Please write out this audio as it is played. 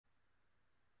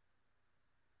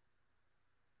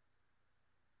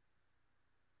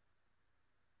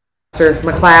Councillor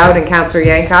MacLeod and Councillor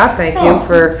Yankoff. Thank you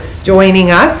for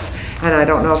joining us. And I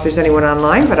don't know if there's anyone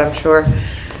online, but I'm sure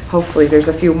hopefully there's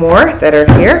a few more that are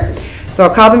here. So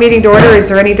I'll call the meeting to order. Is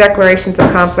there any declarations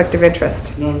of conflict of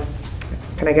interest? No.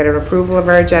 Can I get an approval of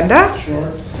our agenda?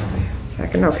 Sure.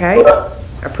 Second, okay.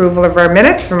 Approval of our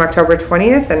minutes from October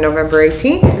 20th and November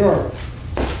 18th. Sure.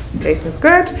 Jason's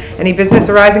good. Any business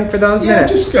arising for those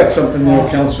minutes? Yeah, just got something there,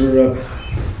 Councillor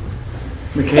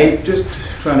McCabe. Just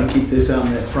trying to keep this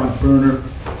on that front burner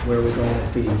where we're going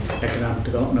with the Economic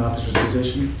Development Officer's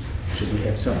position. Should we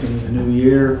have something in the new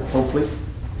year, hopefully?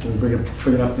 Can we bring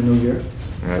it up in the new year?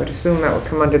 I would assume that would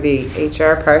come under the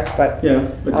HR part, but... Yeah,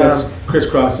 but that's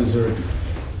crisscrosses or...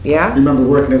 Yeah? Remember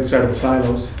working outside of the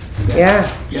silos? Yeah,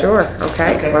 sure.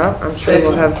 Okay. Well, I'm sure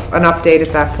we'll have an update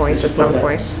at that point, at some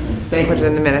point. Put it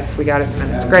in the minutes. We got it in the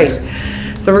minutes. Great.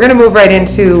 So we're going to move right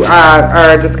into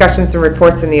our discussions and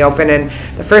reports in the open. And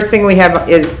the first thing we have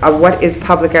is what is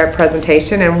public art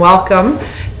presentation. And welcome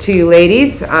to you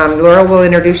ladies. Laura will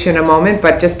introduce you in a moment,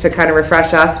 but just to kind of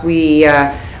refresh us, we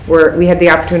had the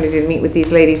opportunity to meet with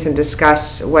these ladies and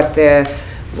discuss what they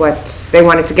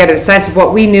wanted to get a sense of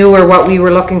what we knew or what we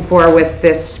were looking for with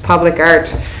this public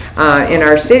art in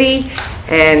our city.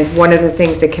 And one of the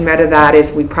things that came out of that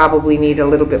is we probably need a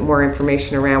little bit more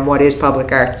information around what is public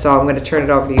art. So I'm going to turn it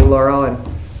over to you, Laurel, and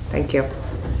thank you.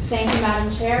 Thank you,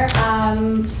 Madam Chair.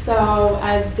 So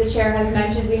as the Chair has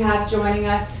mentioned, we have joining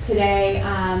us today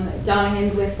Donna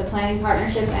Hind with the Planning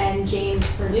Partnership and Jane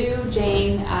Perdue.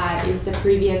 Jane is the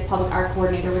previous Public Art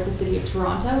Coordinator with the City of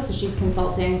Toronto, so she's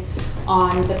consulting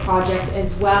on the project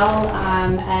as well.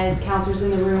 As councillors in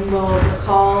the room will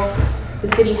recall,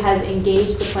 the city has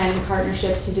engaged the Planning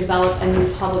Partnership to develop a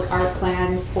new public art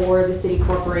plan for the City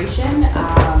Corporation.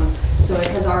 So as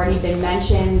has already been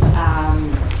mentioned,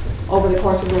 over the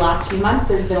course of the last few months,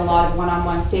 there's been a lot of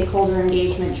one-on-one stakeholder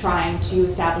engagement trying to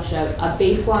establish a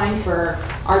baseline for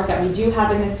art that we do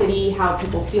have in the city, how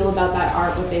people feel about that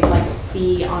art, what they'd like to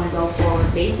see on a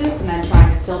go-forward basis, and then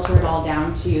trying to filter it all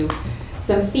down to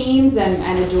some themes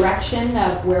and a direction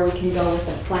of where we can go with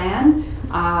the plan.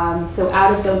 So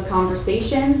out of those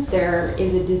conversations, there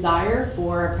is a desire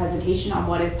for a presentation on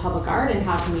what is public art and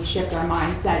how can we shift our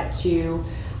mindset to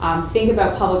think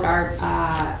about public art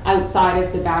outside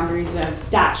of the boundaries of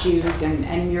statues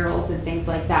and murals and things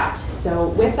like that. So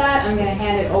with that, I'm going to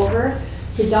hand it over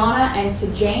to Donna and to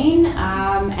Jane.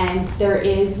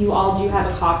 And you all do have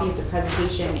a copy of the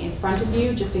presentation in front of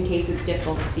you, just in case it's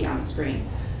difficult to see on the screen.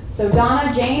 So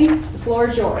Donna, Jane, the floor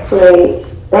is yours. Great.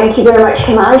 Thank you very much.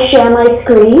 Can I share my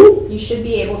screen? You should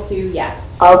be able to,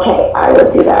 yes. Okay, I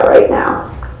will do that right now.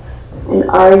 And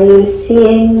are you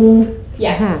seeing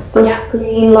yes. the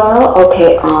screen, Laurel?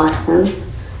 Okay, awesome.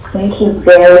 Thank you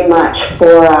very much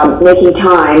for making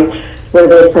time for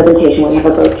this presentation. We have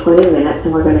about 20 minutes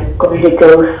and we're going to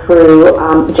go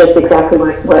through just exactly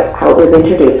how it was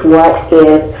introduced. What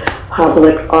is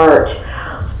public art?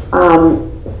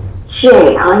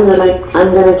 Jane, I'm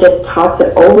gonna just toss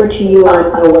it over to you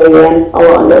on the way in,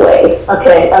 along the way.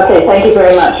 Okay. Thank you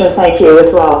very much, and thank you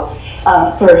as well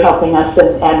for helping us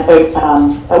and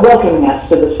welcoming us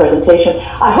to this presentation.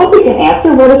 I hope we can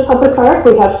answer what is public art.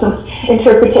 We have some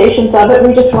interpretations of it.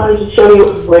 We just wanted to show you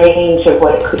a range of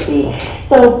what it could be.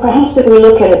 So perhaps if we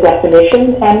look at a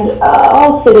definition, and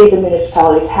all cities and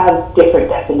municipalities have different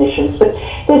definitions, but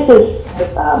this is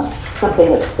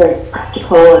something that's very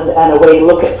practical and a way to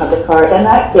look at public art, and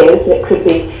that is, it could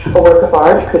be a work of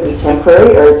art, it could be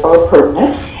temporary or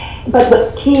permanent, but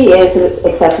the key is that it's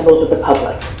accessible to the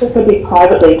public. It could be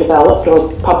privately developed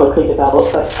or publicly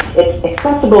developed, but it's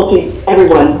accessible to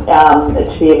everyone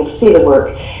to be able to see the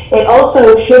work. It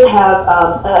also should have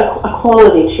a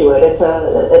quality to it. It's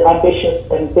an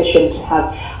ambitious ambition to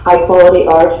have high quality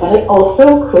art, and it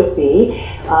also could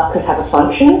have a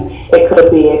function. It could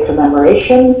be a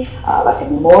commemoration, like a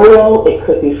memorial. It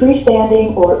could be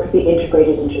freestanding, or it could be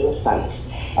integrated into a site.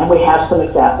 And we have some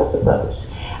examples of those.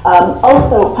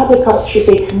 Also, public art should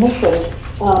be commissioned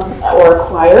or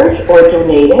acquired or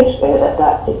donated,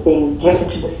 that is being given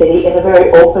to the city in a very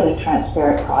open and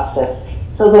transparent process,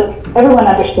 so that everyone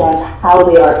understands how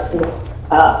the art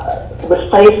was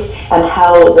placed and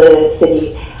how the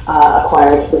city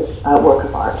acquired this work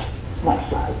of art. Next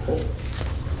slide, please.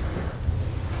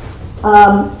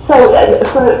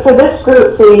 For this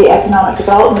group, the Economic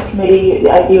Development Committee,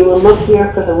 you will look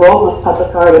here for the role of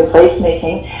public art in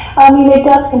placemaking. It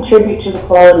does contribute to the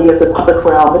quality of the public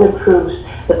realm. It improves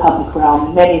the public realm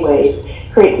in many ways.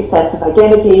 Creates a sense of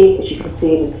identity. As you can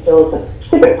see, it instills a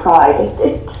civic pride.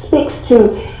 It speaks to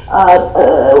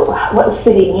what the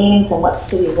city means and what the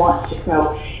city wants to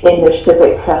grow in their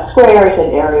civic squares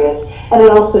and areas. and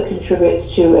it also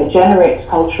contributes to and generates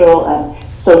cultural and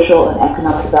social and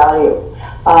economic value.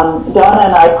 Donna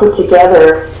and I put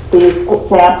together these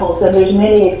examples, and there's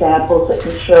many examples that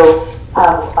can show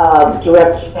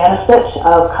direct benefit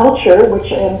of culture,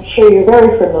 which I'm sure you're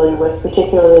very familiar with,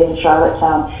 particularly in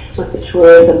Charlottetown, with the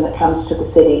tourism that comes to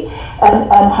the city, and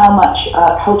how much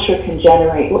culture can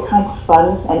generate, what kinds of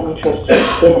funds and interest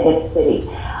in the city.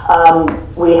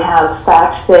 We have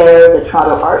facts there, the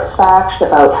Toronto Arts Facts,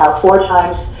 about how 4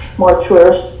 times more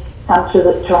tourists come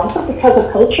to Toronto because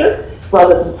of culture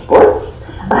rather than sports.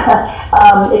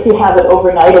 If you have an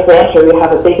overnight event or you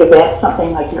have a big event,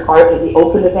 something like your Art of the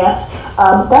Open event,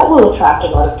 that will attract a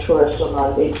lot of tourists, a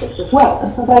lot of interest as well.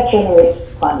 And so that generates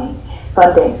funding.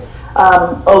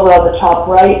 Over on the top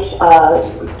right,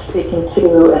 speaking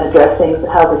to and addressing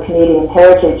how the Canadian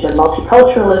Heritage and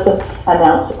Multiculturalism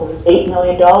announced $8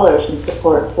 million in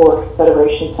support for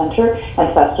Federation Centre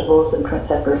and festivals in Prince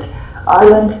Edward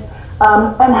Island.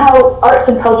 And how arts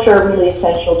and culture are really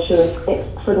essential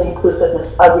for the inclusiveness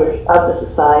of the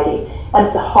society, and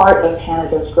at the heart of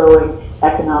Canada's growing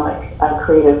economic and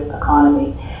creative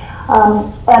economy.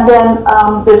 And then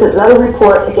there's another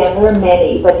report, again there are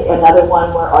many, but another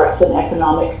one where Arts and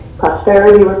Economic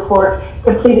Prosperity Report,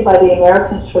 completed by the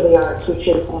Americans for the Arts, which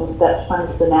is that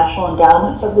funds the National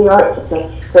Endowments of the Arts.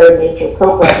 It's a very major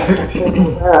program, I'm sure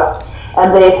you're aware of.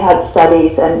 And they've had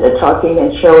studies and talking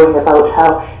and showing about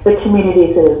how the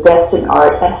communities that invest in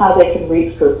art and how they can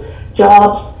reach for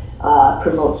jobs,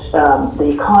 promotes the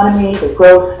economy, the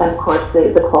growth, and of course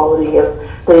the quality of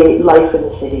the life in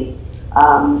the city.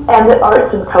 And the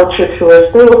arts and culture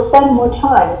tours, they will spend more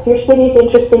time. If your city is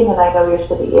interesting, and I know your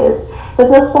city is, but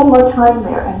they'll spend more time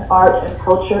there, and art and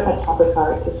culture and public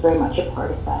art is very much a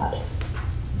part of that.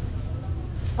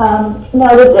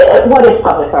 Now, what is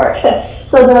public art?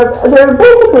 So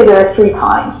there are 3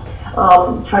 kinds.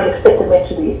 Trying to fit them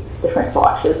into these different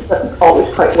boxes doesn't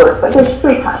always quite work, but there's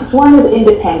 3 kinds. One is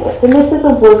independent, and this is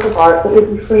a work of art that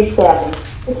would be freestanding.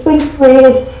 It's been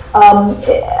created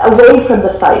away from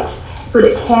the site, but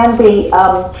it can be,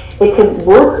 it can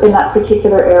work in that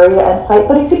particular area and site,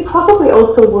 but it could probably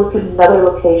also work in another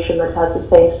location that has the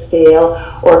same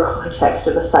scale or context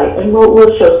of the site, and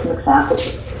we'll show some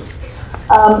examples.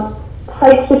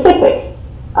 Site-specific.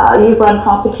 You run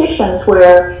competitions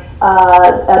where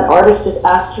an artist is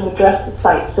asked to address the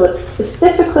site, so it's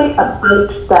specifically about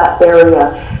that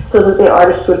area, so that the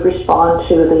artist would respond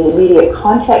to the immediate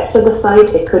context of the site.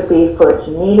 It could be for its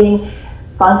meaning,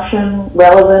 function,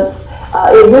 relevance.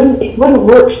 It wouldn't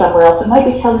work somewhere else. It might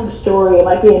be telling a story, it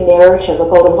might be a narrative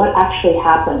about what actually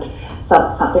happened,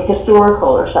 something historical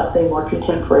or something more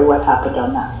contemporary, what happened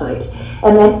on that site.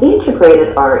 And then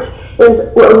integrated art is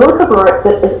a work of art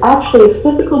that is actually a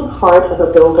physical part of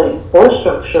a building or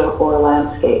structure or a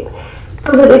landscape.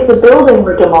 So that if the building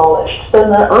were demolished, then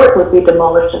the art would be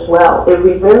demolished as well. It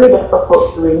would be very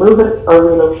difficult to remove it or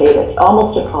relocate it,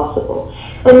 almost impossible.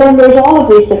 And then there's all of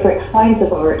these different kinds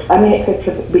of art. I mean, it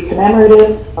could be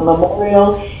commemorative, a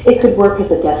memorial. It could work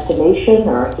as a destination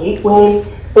or a gateway.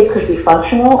 It could be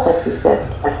functional, as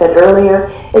I said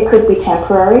earlier. It could be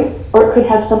temporary, or it could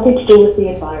have something to do with the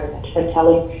environment and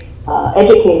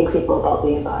educating people about the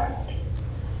environment.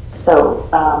 So,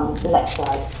 the next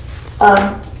slide.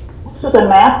 This is a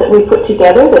map that we put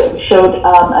together that showed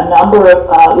a number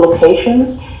of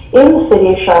locations in the city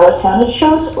of Charlottetown. It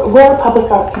shows where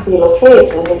public art can be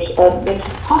located, and there's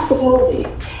possibilities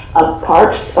of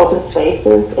parks, open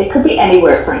spaces. It could be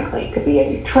anywhere, frankly. It could be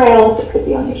on your trails, it could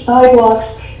be on your sidewalks,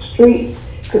 streets,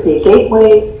 it could be a gateway,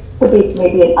 it could be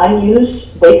maybe an unused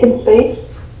vacant space,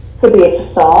 it could be a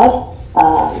facade,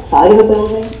 side of a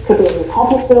building, it could be in a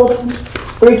public building,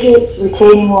 bridges,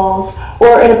 retaining walls,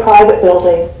 or in a private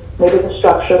building, maybe the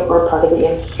structure or part of the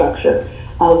infrastructure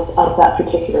of that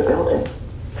particular building.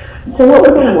 So what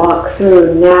we're going to walk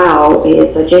through now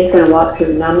is, Jane's going to walk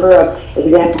through a number of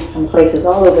examples from places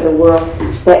all over the world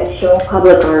that show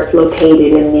public art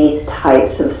located in these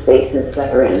types of spaces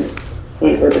that are in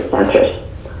urban centers.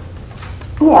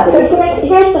 Yeah, so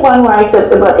here's the one where I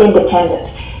said about independent.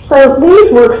 So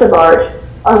these works of art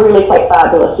are really quite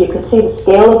fabulous. You can see the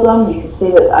scale of them. You can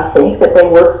see that I think that they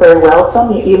work very well.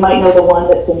 You might know the one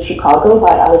that's in Chicago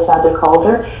by Alexander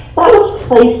Calder. That was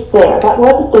placed there. That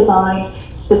wasn't designed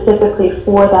specifically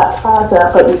for that plaza,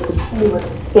 but you can see with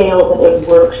the scale that it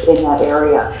works in that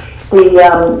area.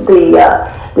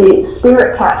 The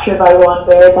Spirit Catcher by Ron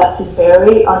Baird, that's in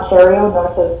Barrie, Ontario,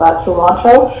 north of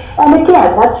Toronto. And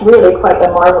again, that's really quite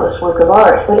a marvelous work of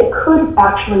art, but it could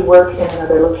actually work in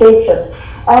another location.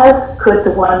 as could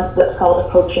the one that's called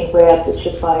Approaching Red, which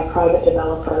is by a private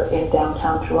developer in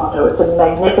downtown Toronto. It's a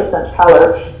magnificent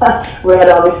color, red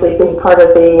obviously being part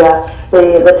of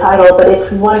the title, but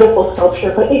it's wonderful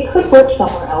sculpture, but it could work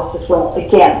somewhere else as well.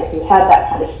 Again, if you had that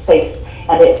kind of space,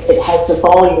 and it has the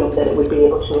volume that it would be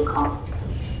able to accomplish.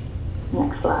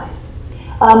 Next slide.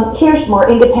 Here's more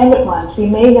independent ones. You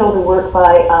may know the work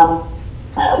by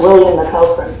William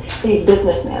McAlpin, these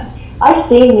businessmen. I've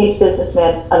seen these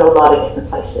businessmen in a lot of different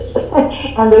places,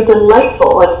 and they're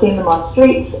delightful. I've seen them on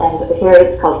streets, and here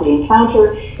it's called The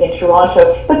Encounter in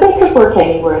Toronto, but they could work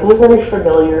anywhere. They're very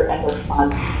familiar and they're fun.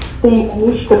 The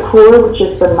Anish Kapoor, which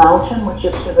is the mountain, which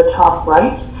is to the top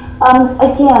right.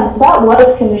 Again, that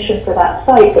was commissioned for that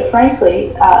site, but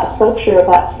frankly, a sculpture of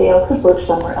that scale could work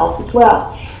somewhere else as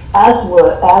well. As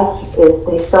is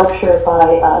the sculpture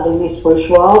by Louise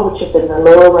Bourgeois, which is in the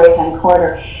lower right-hand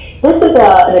corner. This is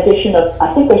an edition of,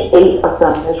 I think there's 8 of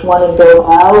them. There's one in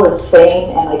Bilbao in Spain,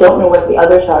 and I don't know what the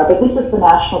others are, but this is the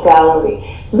National Gallery.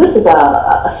 So this is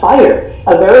a spire,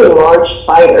 a very large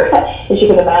spire, as you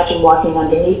can imagine walking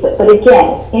underneath it. But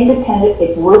again, it's independent,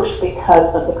 it works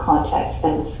because of the context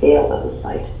and the scale of the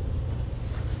site.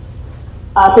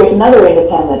 There's another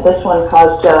independent. This one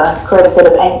caused quite a bit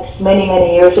of angst many,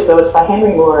 many years ago. It's by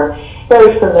Henry Moore,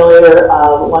 very familiar,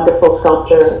 wonderful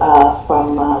sculptor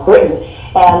from Britain.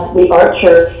 And the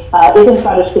Archer is in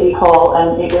front of City Hall,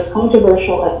 and it was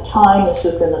controversial at the time. This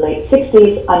was in the late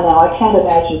 60s, and now I can't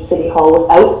imagine City Hall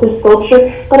without this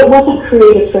sculpture, but it wasn't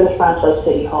created for the front of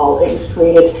City Hall. It was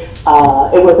created,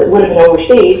 it would have been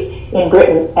overseas in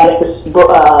Britain, and it was,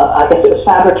 I guess it was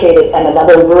fabricated, and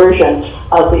another version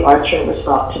of the Archer was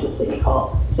brought to the City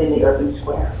Hall in the urban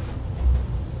square.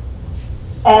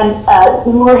 And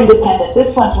more independent.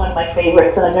 This one's one of my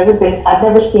favorites, and I've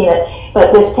never seen it.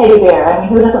 But this teddy bear. I mean,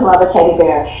 who doesn't love a teddy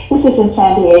bear? This is in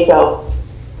San Diego.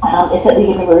 It's at the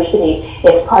university.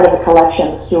 It's part of a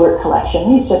collection, the Stewart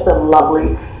collection. He's just a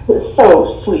lovely,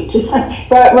 so sweet, just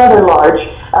rather large.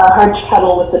 Hard to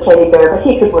cuddle with the teddy bear, but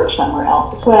he could work somewhere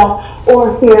else as well.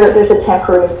 Or here, there's a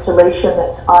temporary installation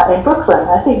that's in Brooklyn.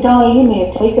 I think, Donna, you may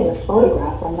have taken this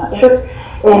photograph. I'm not sure.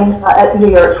 At New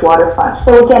York's waterfront.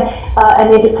 So again,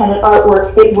 an independent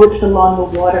artwork, it works along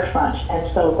the waterfront,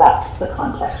 and so that's the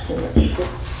context in which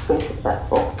it's been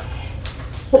successful.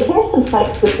 But here's some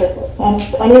site specific, and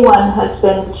if anyone has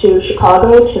been to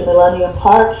Chicago, to Millennium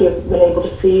Park, you've been able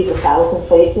to see the 1,000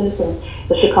 Faces in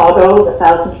the Chicago, the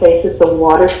 1,000 Faces, the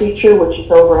water feature, which is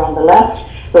over on the left,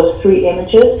 those 3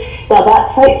 images. Now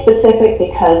that's site specific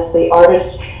because the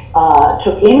artist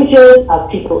took images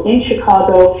of people in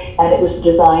Chicago, and it was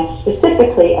designed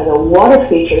specifically as a water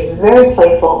feature. It's very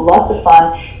playful, lots of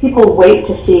fun. People wait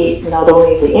to see not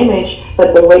only the image,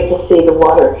 but they wait to see the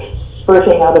water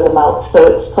spurting out of the mouth. So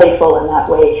it's playful in that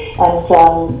way, and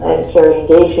it's very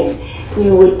engaging.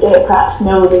 You would perhaps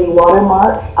know the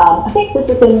watermark. I think this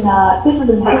is in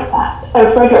Halifax,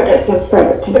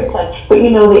 Frederick, but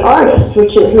you know the artist, who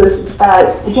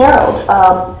is Gerald.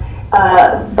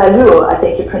 Balou, I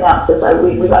think you pronounce it.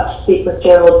 We got to speak with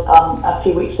Gerald a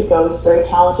few weeks ago. He's a very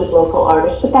talented local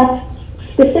artist, but that's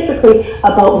specifically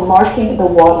about marking the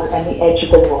water and the edge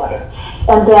of the water.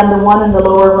 And then the one in the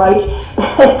lower right,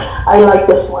 I like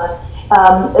this one.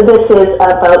 This is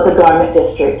about the Garment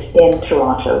District in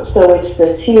Toronto. So it's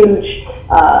this huge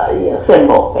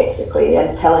symbol, basically,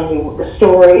 and telling you the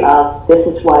story of this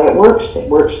is why it works. It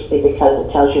works because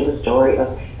it tells you the story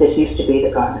of this used to be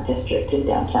the Garment District in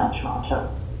downtown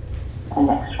Toronto. And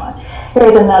next one.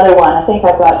 Here's another one. I think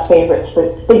I've got favorites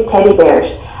for big teddy bears.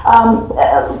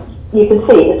 You can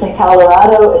see it's in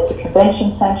Colorado. It's a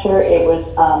convention center. It was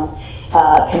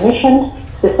commissioned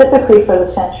specifically for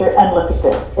the center, and look at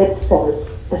this. It says,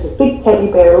 there's a big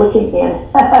teddy bear looking in,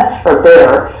 or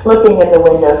bear, looking in the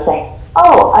window saying,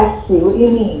 oh, I see what you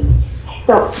mean.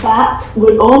 So that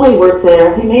would only work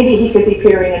there. Maybe he could be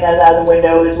peering in and out of the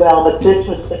window as well, but this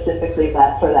was specifically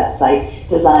for that site,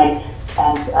 designed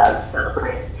and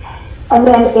celebrated. And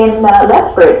then in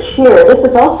Lethbridge here, this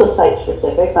is also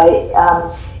site-specific by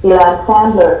Ilan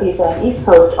Sandler. He's an East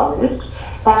Coast artist.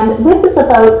 And this is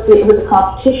about, it was a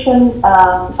competition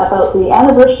about the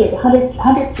anniversary, the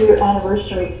 100th-year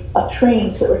anniversary of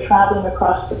trains that were traveling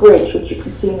across the bridge, which you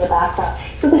can see in the background.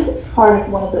 So this is part of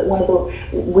one of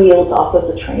the wheels off of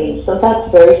the train. So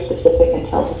that's very specific and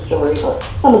tells a story about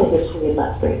some of the history in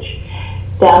Lethbridge.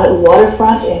 Down at the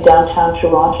waterfront in downtown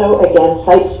Toronto, again,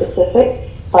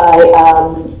 site-specific by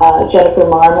Jennifer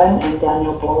Marmon and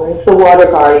Daniel Borens, the Water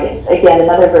Guardians. Again,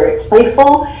 another very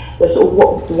playful. There's a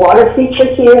water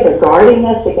feature here. They're guarding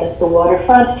us against the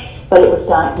waterfront. but it was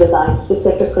designed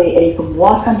specifically, and you can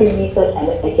walk underneath it, and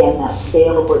again, that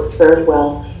scale works very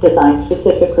well, designed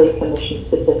specifically, commissioned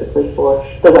specifically for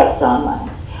the West Don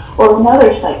lands. Or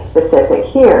another site-specific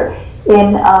here,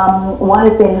 one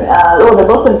is they're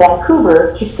both in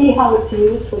Vancouver. Do you see how it's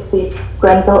used with the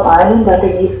Grenville Island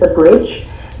underneath the bridge?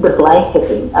 The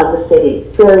blanketing of the city,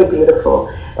 very beautiful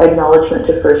acknowledgement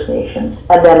to First Nations.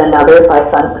 And then another by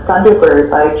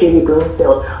Thunderbird by Judy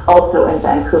Broomfield, also in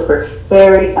Vancouver,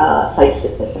 very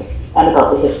site-specific and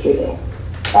about the history there.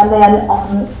 And then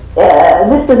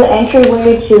this is an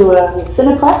entryway to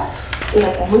Cineplex,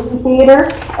 a movie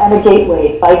theater, and a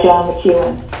gateway by John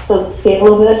McEwen. So the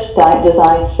scale of it,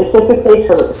 designed specifically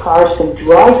so that the cars can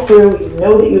drive through, you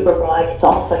know that you've arrived. It's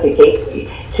almost like a gateway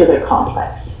to their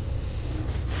complex.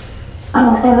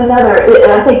 And another,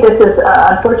 I think this is,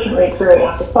 unfortunately, it's very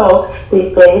apropos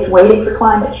these days, waiting for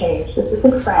climate change. This is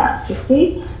in France. You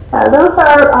see, those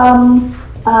are,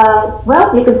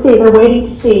 well, you can see they're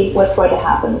waiting to see what's going to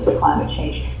happen with the climate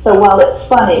change. So while it's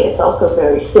funny, it's also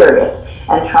very serious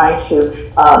and trying to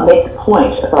make the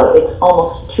point about it's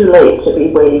almost too late to be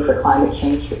waiting for climate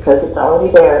change because it's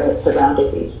already there and it's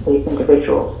surrounded these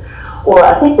individuals. Or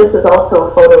I think this is also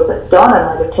a photo that Donna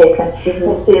might have taken.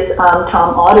 This is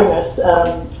Tom Ottermus,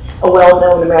 a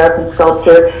well-known American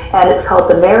sculptor, and it's called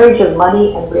The Marriage of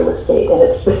Money and Real Estate, and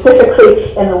it's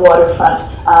specifically in the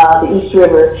waterfront, the East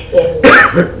River in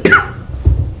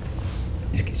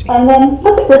And then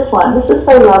look at this one. This is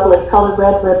so lovely, called a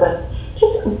red ribbon.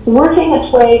 Just working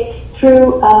its way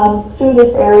through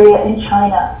this area in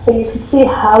China, so you can see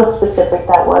how specific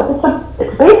that was.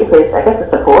 It's basically, I guess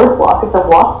it's a boardwalk. It's a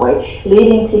walkway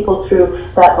leading people through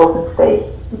that open space.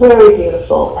 Very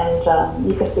beautiful, and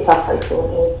you can see how playful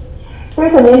it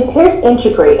is. Here's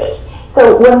integrated.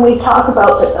 So when we talk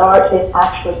about that art is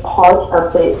actually part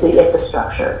of the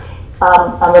infrastructure.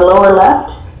 On the lower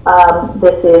left,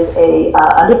 this is a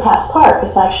underpass park.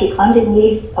 It's actually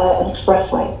underneath an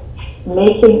expressway,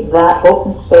 making that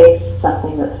open space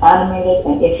something that's animated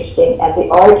and interesting. And the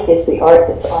art is the art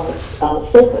that's on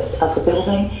the surface of the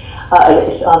building.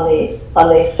 It's on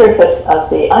the surface of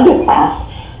the underpass,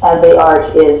 and the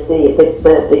art is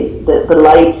the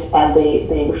light and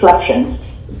the reflections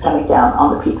coming down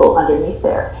on the people underneath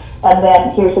there. And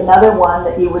then here's another one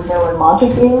that you would know in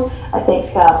Montague. I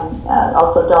think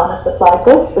also Donna supplied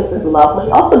this. This is lovely,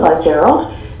 also by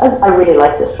Gerald. I really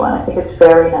like this one. I think it's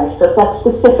very nice. So that's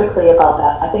specifically about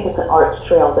that. I think it's an arts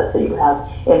trail that you have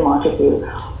in Montague.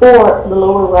 Or the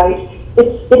lower right,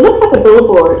 it looks like a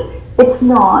billboard. It's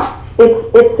not.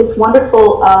 It's this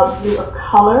wonderful view of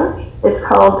color. It's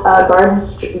called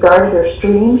Guarded or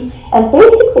Streams. And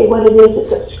basically what it is,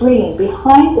 it's a screen.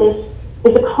 Behind this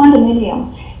is a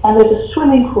condominium. And there's a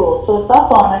swimming pool. So it's up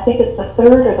on, I think it's the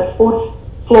 3rd or the 4th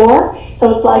floor.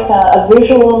 So it's like a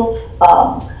visual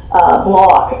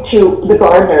block to the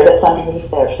gardener that's underneath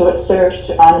there. So it serves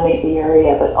to animate the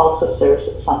area, but also serves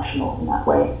as functional in that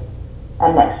way.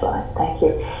 And next slide, thank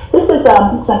you. This is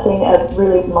something, a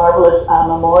really marvelous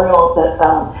memorial that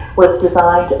was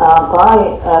designed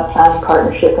by Planning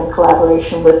Partnership in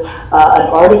collaboration with an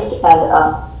artist and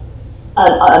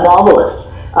a novelist,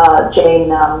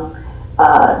 Jane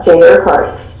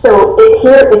Urquhart. So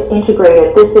here it's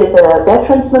integrated. This is a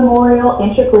Veterans Memorial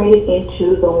integrated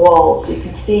into the wall. So you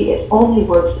can see it only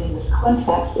works in this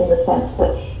context in the sense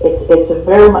that it's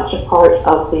very much a part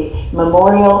of the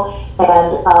memorial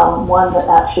and one that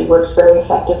actually works very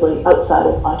effectively outside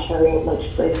of Ontario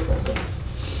legislative buildings.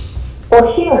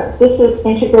 Or here, this is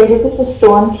integrated. This is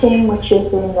Storm King, which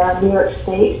is in New York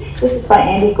State. This is by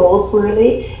Andy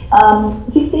Goldsworthy.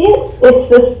 You see it?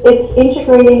 It's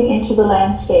integrating into the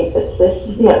landscape. It's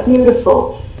this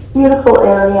beautiful, beautiful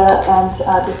area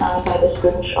and designed by this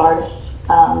British artist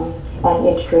and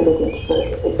integrated into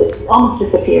it almost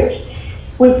disappears.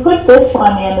 We've put this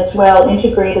one in as well,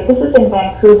 integrated. This is in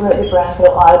Vancouver at the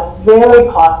Granville Island,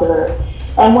 very popular.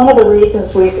 And one of the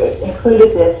reasons we've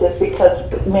included this is because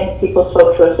many people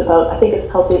spoke to us about, I think it's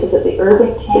called, is it the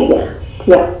urban tank?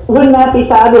 Yeah. Wouldn't that be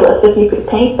fabulous if you could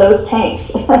paint those tanks?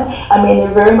 I mean,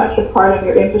 they're very much a part of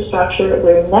your infrastructure.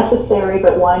 They're necessary,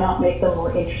 but why not make them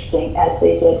more interesting as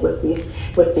they did with these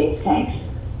tanks?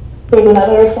 Here's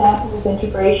another example of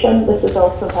integration. This is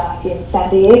also back in San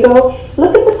Diego.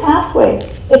 Look at the pathway.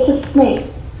 It's a snake.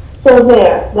 So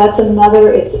there, that's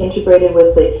another, it's integrated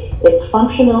with it's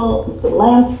functional, it's a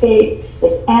landscape,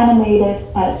 it's animated,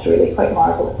 and it's really quite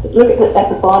marvelous. Look at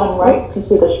the bottom right, you can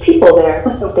see there's people there,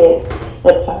 so big,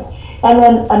 that's fine. And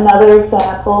then another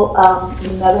example,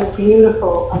 another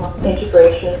beautiful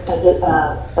integration,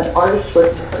 an artist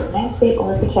working for a landscape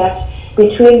architect.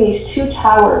 Between these two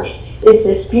towers is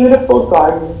this beautiful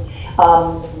garden,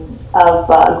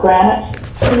 granite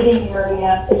seating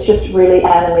area. It's just really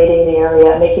animating the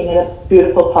area, making it a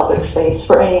beautiful public space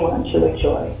for anyone to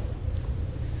enjoy.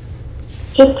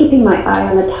 Just keeping my eye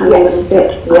on the time a little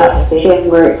bit. Yeah. Jim,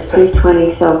 we're at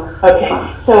 3:20, so. Okay,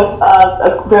 so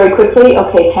very quickly,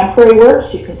 okay, temporary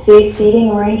works. You can see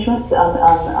seating arrangements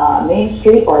on Main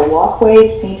Street or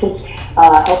walkways painted,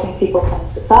 helping people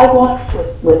come to the sidewalks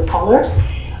with color.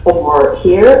 Or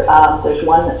here, there's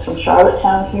one that's from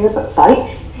Charlottetown here, but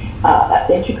bikes, that's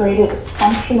integrated, it's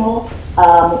functional,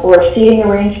 or seating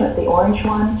arrangement, the orange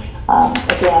one,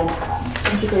 again,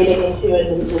 integrated into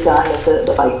the design of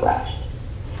the bike racks.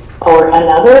 Or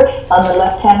another, on the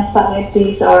left-hand side,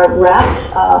 these are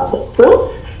wrapped, the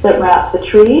quilts that wrap the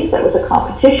trees. That was a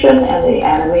competition, and they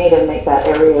animate and make that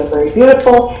area very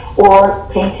beautiful. Or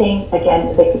painting,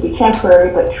 again, they could be temporary,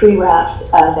 but tree wraps,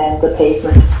 and then the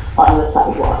pavement on the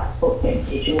sidewalk,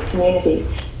 engaging the community.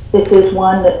 This is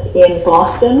one that's in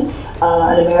Boston,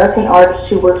 an American artist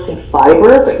who works in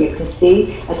fiber, but you can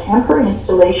see a temporary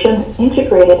installation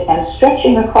integrated and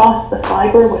stretching across the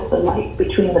fiber with the light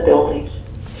between the buildings.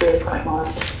 Really quite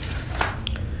marvelous.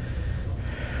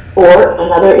 Or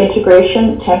another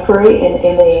integration, temporary, in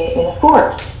a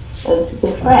forest,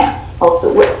 in France,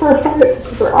 also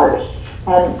for artists.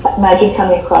 And imagine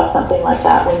coming across something like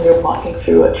that when you're walking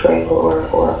through a trail or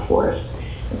a forest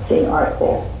and seeing art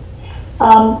there.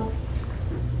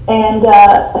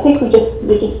 I think we just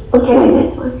okay.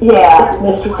 Yeah,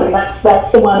 this one.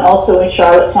 That's the one also in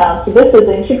Charlottetown. So this is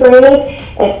integrated.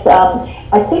 It's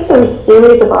I think there's a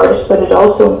series of artists, but it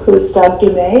also includes Doug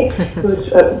Dumais, who's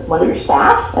one of your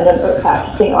staff and a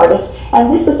practicing artist.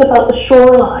 And this is about the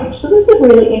shoreline. So this is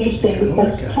really interesting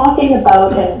because talking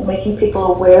about and making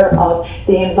people aware of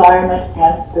the environment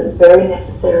and the very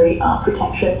necessary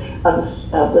protection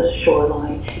of the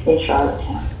shoreline in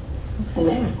Charlottetown. The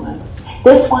next one.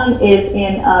 This one is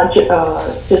in,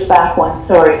 just back one,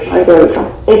 sorry.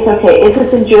 It's okay. This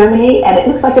is in Germany, and it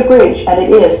looks like a bridge, and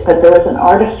it is, but there was an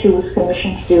artist who was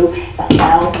commissioned to do a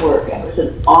sound work, and it was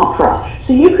an opera.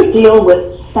 So you could deal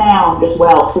with sound as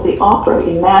well. So the opera,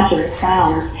 imagine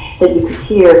sounds that you could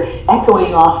hear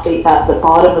echoing off the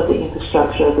bottom of the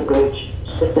infrastructure of the bridge,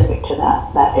 specific to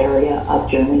that area of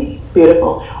Germany.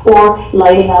 Beautiful. Or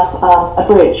lighting up a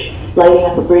bridge. Lighting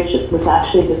up a bridge that was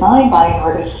actually designed by an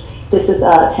artist. This is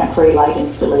a temporary light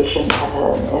installation at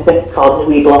an event called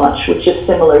Nuit Blanche, which is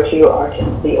similar to your Art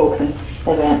in the Open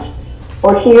event.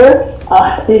 Or here,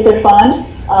 these are fun,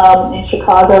 in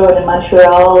Chicago and in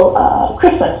Montreal,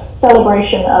 Christmas,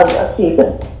 celebration of a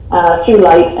season through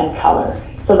light and color.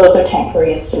 So those are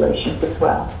temporary installations as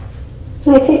well.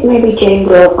 I think maybe Jane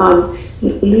will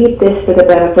leave this for the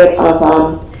benefit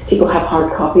of people who have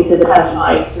hard copies of the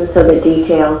presentation, so the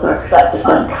details are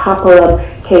a couple of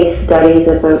case studies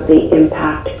about the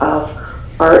impact of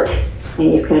art,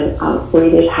 and you can, we're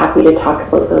just happy to talk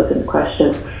about those in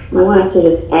questions. And I wanted to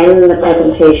just end the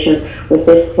presentation with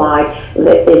this slide.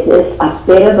 That is this a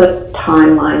bit of a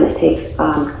timeline that takes,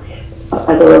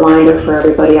 as a reminder for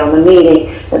everybody on the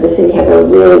meeting, that this thing has a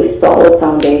really solid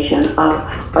foundation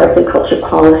of arts and culture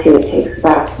policy that takes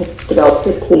back, it's developed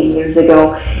 15 years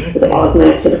ago. It was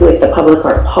augmented with the public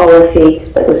art policy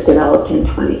that was developed in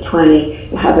 2020.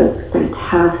 You have a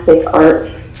fantastic art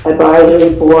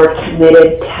advisory board,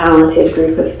 committed, talented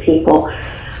group of people.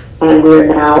 And we're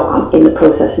now in the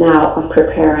process now of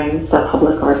preparing the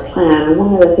public art plan. And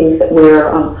one of the things that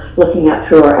we're looking at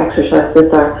through our exercise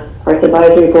with our Arts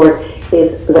Advisory Board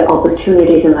is the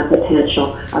opportunities and the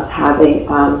potential of having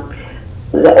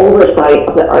the oversight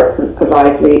of the Arts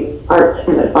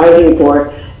and Advisory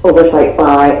Board, oversight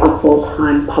by a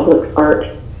full-time public art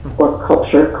or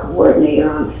culture coordinator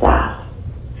on staff.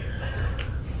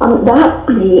 That's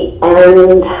the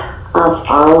end of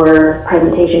our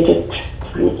presentation. Just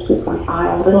trying to keep my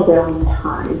eye a little bit on the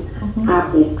time.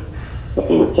 Happy to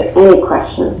answer any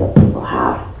questions that people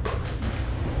have.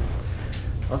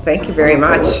 Well, thank you very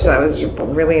much. That was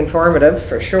really informative,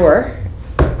 for sure.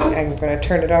 I'm going to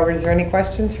turn it over. Is there any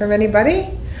questions from anybody?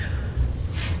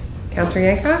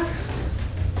 Councillor Yankoff?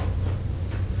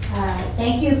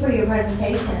 Thank you for your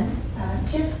presentation.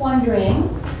 Just wondering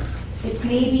if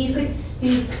maybe you could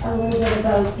speak a little bit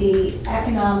about the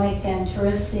economic and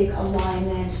touristic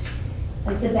alignment,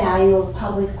 like the value of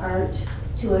public art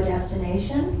to a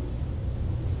destination?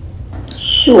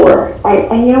 Sure.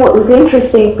 And you know what was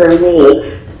interesting for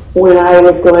me when I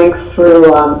was going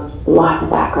through lots of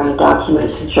background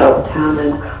documents in Charlottetown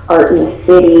and art in the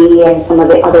city and some of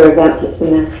the other events that's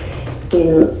been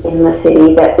in the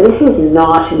city, that this is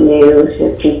not new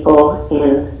to people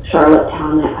in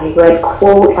Charlottetown that I read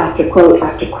quote after quote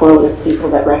after quote of people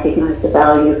that recognize the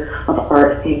value of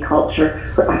art and culture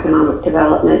for economic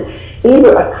development. These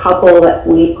were a couple that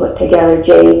we put together.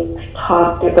 Jay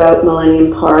talked about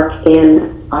Millennium Park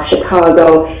in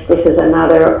Chicago. This is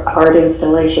another art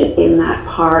installation in that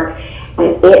park,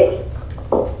 and it's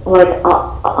like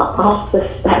off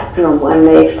the spectrum when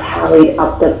they've tallied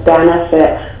up the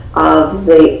benefit of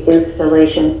the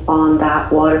installation on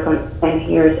that waterfront. And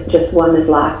here's just one, this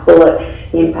last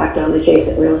bullet: the impact on the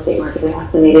adjacent real estate market is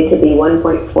estimated to be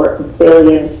 $1.4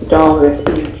 billion in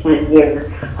a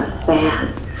 10-year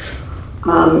span.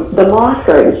 The Moss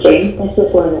Gardens, Jane, this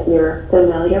is one that you're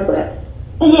familiar with.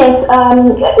 Yes,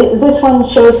 this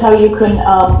one shows how you can,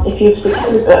 if you've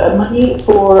secured money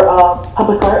for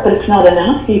public art, but it's not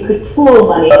enough, you could pool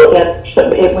money together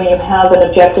when you have an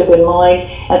objective in mind.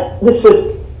 And this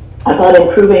was about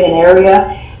improving an area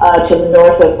to the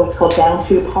north of what's called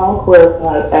Downsview Park, where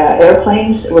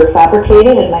airplanes were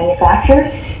fabricated and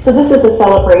manufactured. So this is a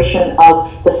celebration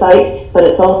of the site, but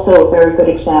it's also a very good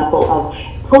example of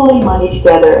pulling money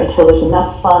together until there's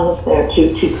enough funds there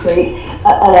to create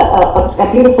a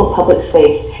beautiful public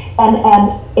space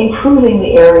and improving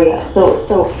the area. So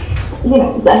you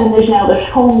know, and then there's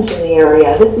homes in the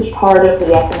area. This is part of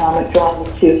the economic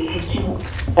drive to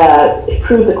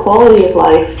improve the quality of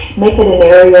life, make it an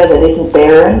area that isn't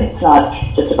barren. It's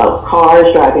not just about cars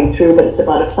driving through, but it's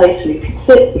about a place where you can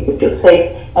sit, you can feel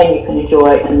safe, and you can enjoy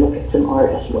and look at some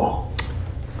art as well.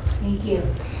 Thank you.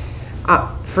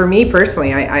 For me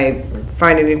personally, I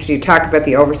find it interesting to talk about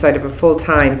the oversight of a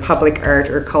full-time public art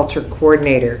or culture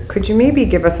coordinator. Could you maybe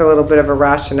give us a little bit of a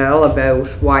rationale about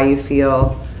why you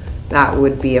feel that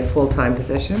would be a full-time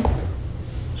position?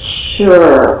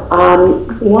 Sure.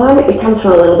 One, it comes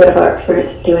from a little bit of our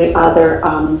experience doing other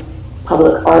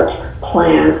public art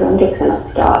plans. I'm just going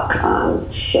to stop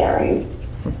sharing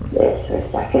this for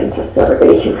a second just so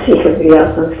everybody can see everybody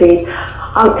else on feed.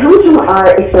 It comes from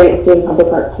our experience doing public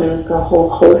art plans for a whole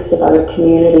host of other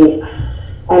communities.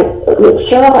 And with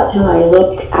Charlottetown, I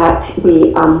looked at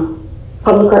the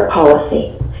public art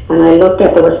policy, and I looked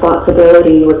at the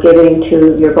responsibility you were giving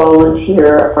to your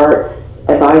volunteer art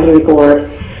advisory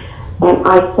board, and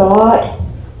I thought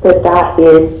that that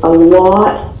is a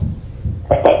lot.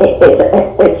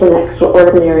 It's an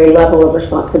extraordinary level of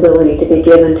responsibility to be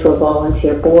given to a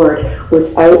volunteer board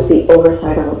without the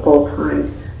oversight of a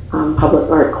full-time public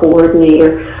art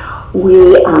coordinator.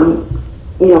 We,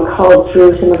 called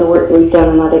through some of the work we've done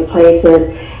in other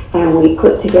places, and we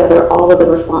put together all of the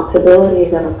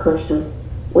responsibilities of a person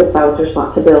without the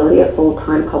responsibility of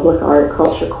full-time public art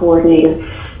culture coordinator.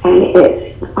 And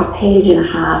it's a page and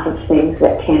a half of things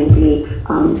that can be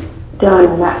done,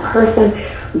 and that person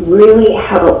really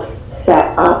helps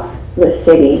set up the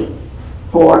city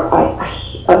for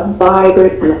a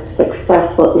vibrant and a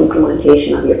successful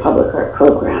implementation of your public art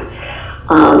program.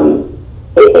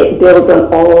 It builds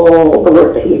on all the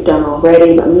work that you've done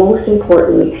already, but most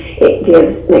importantly,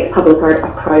 it makes public art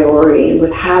a priority. And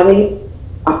with having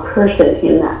a person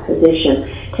in that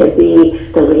position to be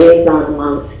the liaison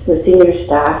amongst the senior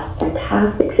staff,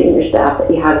 fantastic senior staff that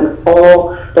you have in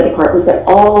all the departments that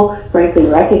all frankly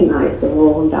recognize the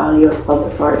role and value of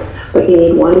public art, but you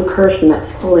need one person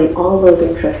that's pulling all those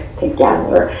interests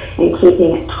together and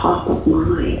keeping it top of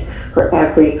mind for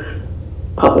every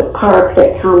public park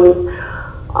that comes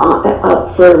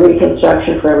up for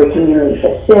reconstruction, for every community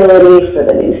facility, for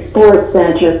the new sports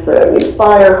center, for new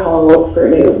fire halls, for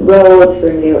new roads,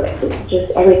 for new,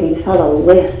 just everything. It's not a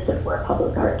list of where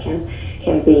public art can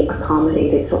be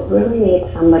accommodated. So it really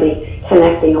needs somebody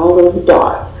connecting all those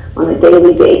dots on a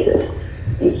daily basis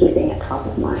and keeping it top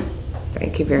of mind.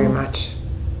 Thank you very much.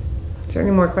 Is there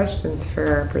any more questions for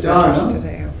our presenters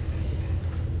today?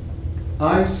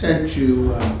 I sent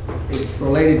you, it's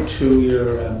related to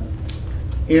your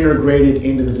integrated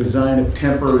into the design of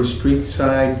temporary street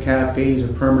side cafes or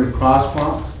permanent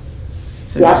crosswalks.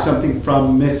 Sent you something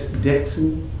from Miss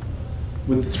Dixon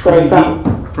with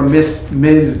 3D, from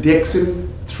Ms.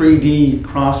 Dixon, 3D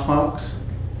crosswalks.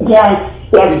 Yes.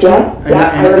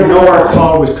 I know our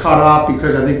call was cut off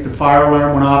because I think the fire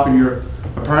alarm went off in your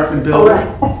apartment building.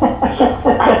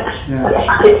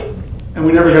 Yeah. And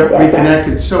we never got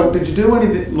reconnected. So did you do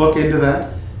anything, look into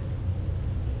that?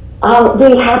 I'm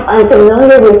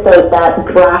familiar with that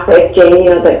graphic, Jane,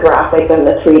 the graphic and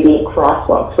the 3D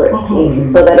crosswalks where it's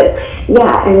painted, so that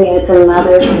it's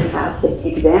another fantastic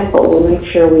example. We'll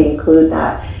make sure we include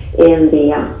that in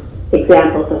the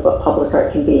examples of what public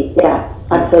art can be. Yeah,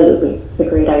 absolutely. It's a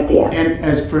great idea. And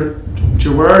as for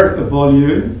Gerard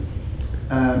Beaulieu,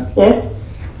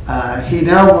 yes? He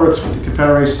now works with the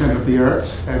Confederation Center of the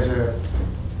Arts as a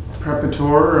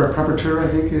preparateur, I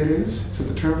think it is that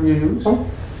the term you use?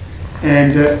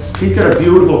 And he's got a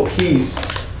beautiful piece,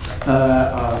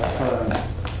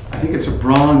 I think it's a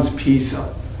bronze piece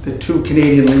of the 2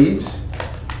 Canadian leaves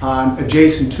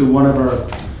adjacent to one of our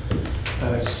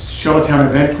Charlottetown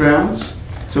event grounds.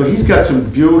 So he's got some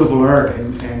beautiful art,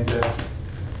 and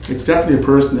it's definitely a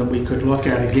person that we could look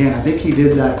at again. I think he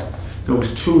did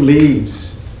those 2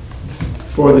 leaves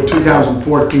for the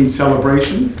 2014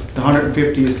 celebration, the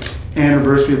 150th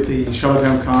anniversary of the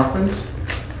Charlottetown Conference.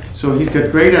 So he's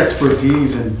got great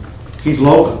expertise, and he's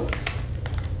local.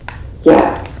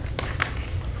 Yeah.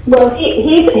 Well,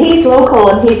 he's local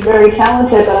and he's very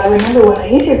talented, but I remember when I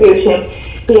interviewed him,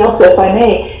 he also, if I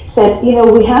may, said, you know,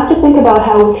 we have to think about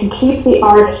how we can keep the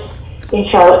artists in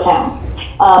Charlottetown,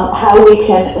 how we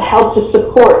can help to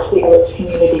support the arts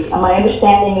community. My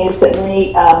understanding is that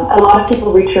a lot of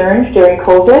people returned during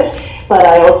COVID, but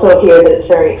I also hear that it's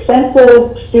very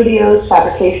expensive, studios,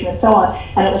 fabrication, and so on.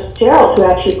 And it was Gerald who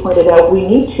actually pointed out we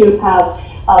need to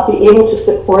be able to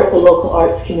support the local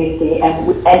arts community, and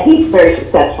he's very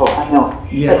successful, I know.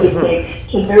 Yes. But he's saying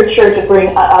to nurture, to bring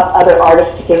up other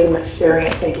artists, to give them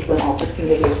experience, and give them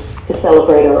opportunities to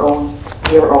celebrate your own.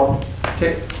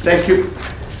 Okay, thank you.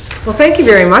 Well, thank you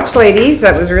very much, ladies.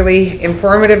 That was really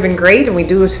informative and great, and we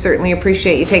do certainly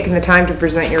appreciate you taking the time to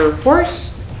present your report.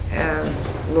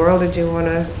 Laurel, did you want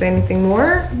to say anything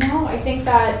more? No, I think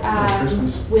that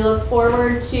Christmas. we look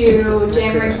forward to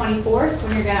January 24th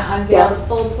when you're going to unveil the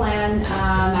full plan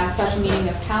at a special meeting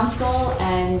of council.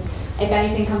 And if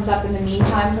anything comes up in the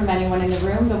meantime from anyone in the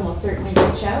room, then we'll certainly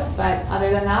reach out. But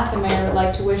other than that, the mayor would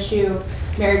like to wish you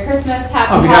Merry Christmas,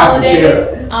 Happy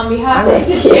Holidays on behalf of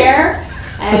the chair.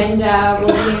 And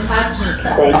we'll be in touch.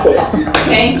 Thank you.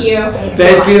 Thank you.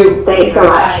 Thank you. Thanks so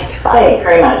much. Thanks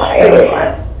very much,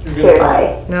 everyone.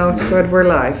 Goodbye. No, it's good. We're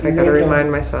live. I got to remind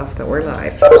myself that we're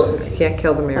live. You can't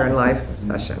kill the mayor in live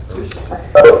session.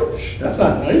 That's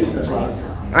not nice. That's not.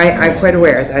 I'm quite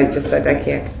aware. I just said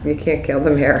you can't kill the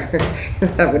mayor.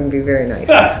 That wouldn't be very nice.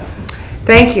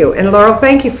 Thank you. And Laurel,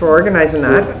 thank you for organizing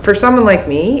that. For someone like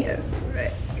me,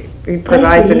 it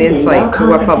provides an insight to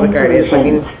what public art is. I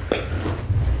mean,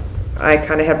 I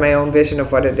kind of have my own vision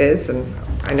of what it is, and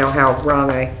I know how wrong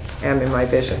I am in my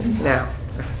vision now.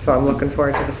 So I'm looking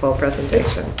forward to the full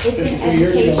presentation. It's an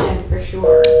education for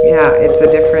sure. Yeah, it's a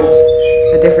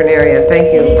different area.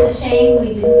 Thank you. And it's a shame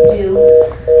we didn't do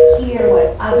here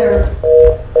what other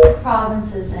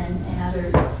provinces and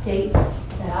other states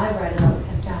that I've read about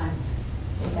have done,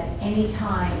 is that any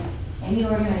time any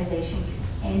organization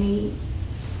gets any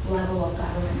level of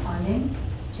government funding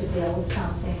to build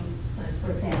something, like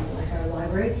for example, like our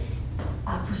library,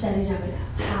 a percentage of it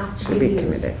has to Should be be used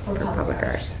committed for for public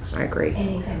art. I agree.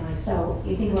 Anything like, so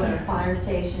you think about our fire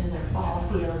stations, our ball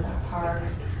fields, our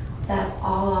parks, that's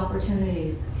all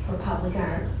opportunities for public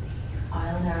arts,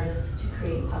 island artists to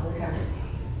create public art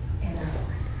in our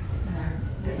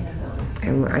buildings.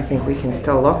 And I think we can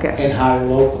still look at And it. hire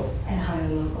local. And hire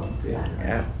local, exactly.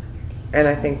 Yeah. And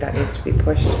I think that needs to be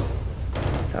pushed.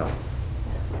 So,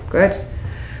 good.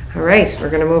 All right, we're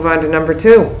going to move on to number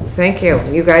 2. Thank you.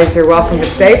 You guys are welcome to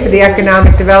stay for the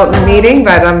economic development meeting,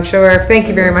 but I'm sure, thank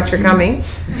you very much for coming.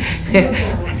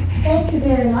 Thank you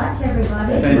very much,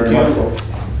 everybody. Thank you.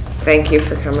 Thank you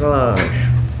for coming along.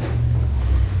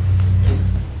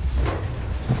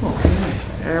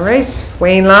 All right,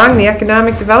 Wayne Long, the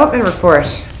economic development report.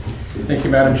 Thank you,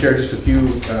 Madam Chair. Just a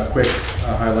few quick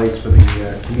highlights for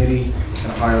the committee at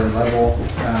a higher level.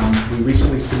 We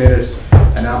recently submitted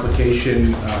an application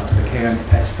to the CAN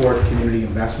Export Community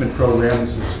Investment Program.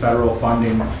 This is federal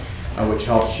funding which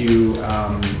helps you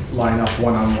line up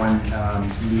one-on-one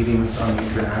meetings on the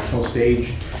international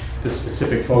stage. The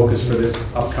specific focus for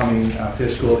this upcoming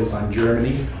fiscal is on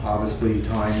Germany. Obviously,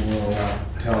 time will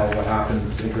tell what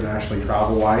happens internationally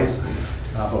travel-wise,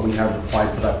 but we have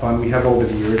applied for that fund. We have over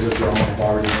the years as well have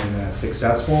already been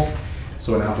successful,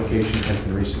 so an application has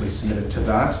been recently submitted to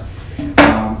that.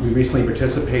 We recently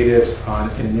participated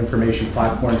in an information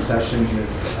platform session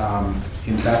with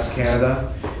Invest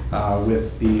Canada,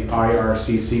 with the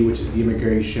IRCC, which is the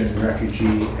Immigration,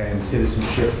 Refugee and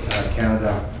Citizenship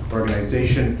Canada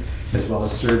organization, as well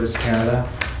as Service Canada.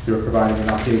 They were providing an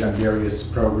update on various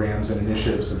programs and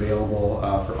initiatives available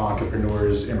for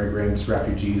entrepreneurs, immigrants,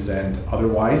 refugees, and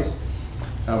otherwise.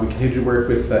 We continue to work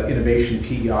with Innovation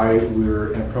PEI.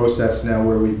 We're in a process now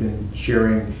where we've been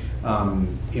sharing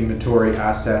inventory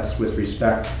assets with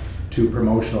respect to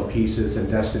promotional pieces and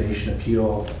destination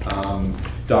appeal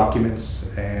documents,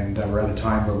 and we're at a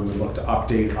time where we would look to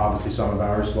update obviously some of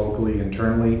ours locally,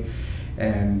 internally,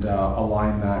 and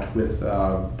align that with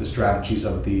the strategies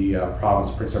of the province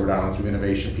of Prince Edward Islands through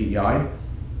Innovation PEI.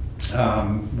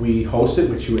 We hosted,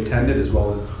 which you attended, as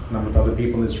well as a number of other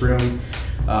people in this room,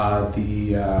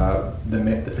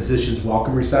 the physicians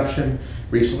welcome reception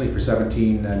recently for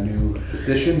 17 new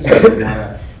physicians. I want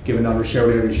to give another shout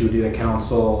out as you did at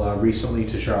council recently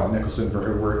to Charlotte Nicholson for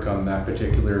her work on that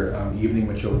particular evening,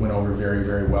 which went over very,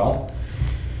 very well.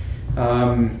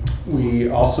 We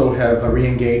also have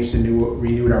re-engaged and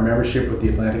renewed our membership with the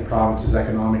Atlantic Provinces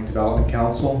Economic Development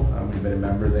Council. We've been a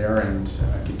member there and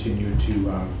continue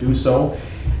to do so.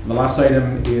 And the last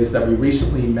item is that we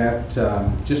recently met,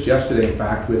 just yesterday in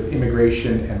fact, with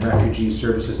Immigration and Refugee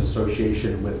Services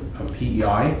Association of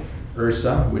PEI,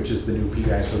 IRSA, which is the new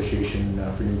PEI Association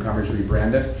for Newcomers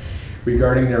rebranded,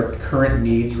 regarding their current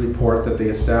needs report that they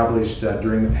established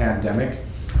during the pandemic.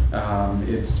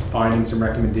 It's findings and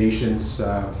recommendations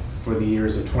for the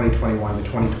years of 2021 to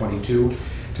 2022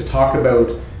 to talk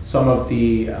about some of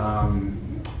the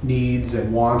needs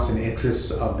and wants and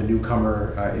interests of the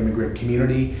newcomer immigrant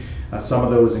community. Some of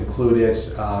those included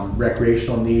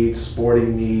recreational needs,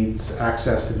 sporting needs,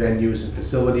 access to venues and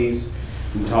facilities.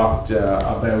 We talked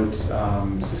about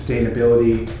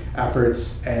sustainability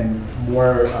efforts and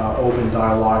more open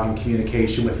dialogue and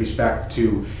communication with respect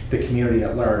to the community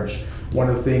at large. One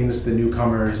of the things the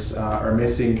newcomers are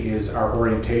missing is our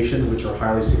orientations, which are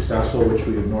highly successful, which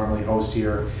we would normally host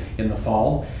here in the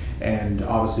fall. And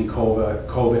obviously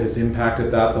COVID has impacted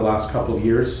that the last couple of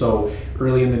years. So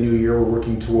early in the new year, we're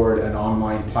working toward an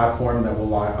online platform that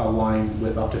will align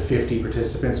with up to 50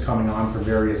 participants coming on for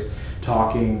various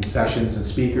talking sessions and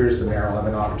speakers. The mayor will have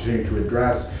an opportunity to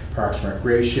address. Parks and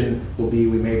Recreation we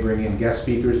may bring in guest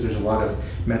speakers. There's a lot of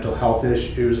mental health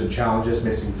issues and challenges,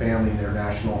 missing family in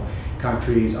international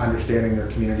countries, understanding their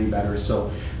community better.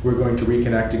 So we're going to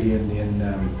reconnect again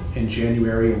in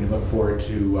January, and we look forward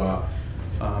to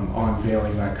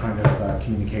unveiling that kind of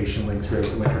communication link throughout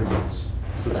the winter months.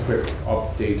 So that's a quick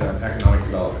update on economic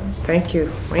development. Thank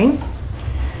you. Wayne?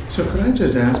 So could I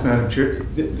just ask, Madam Chair,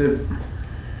 the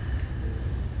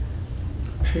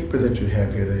paper that you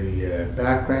have here, the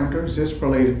backgrounder, is this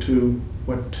related to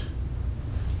what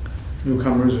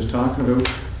Newcomers is talking about?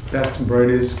 Best and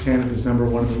brightest, Canada's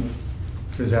 #1,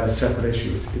 or is that a separate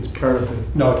issue? It's part of the...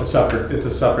 No, it's a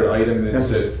separate item.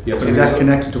 Is that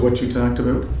connected to what you talked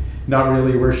about? Not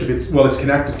really, Your Worship. It's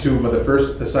connected to, but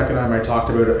the second time I talked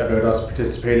about us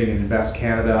participating in Invest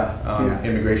Canada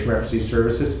Immigration Refugee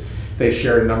Services, they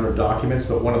shared a number of documents,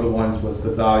 but one of the ones was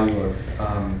the value of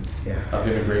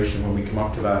immigration. When we come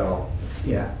up to that,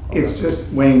 it's just,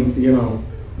 Wayne,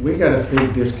 we got a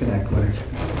big disconnect when it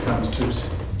comes to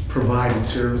providing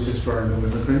services for our new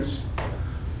immigrants.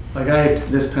 Like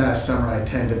this past summer, I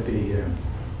attended the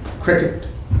cricket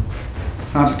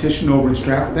competition over in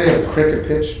Stratford. They had a cricket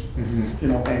pitch,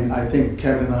 and I think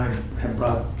Kevin and I have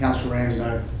brought, Councillor Ramsey and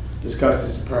I discussed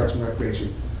this in Parks and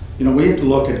Recreation. We have to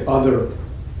look at other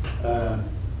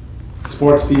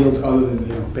sports fields other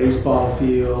than baseball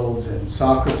fields and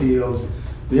soccer fields.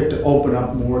 We have to open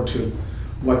up more to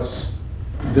what's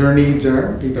their needs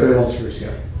are, because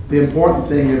the important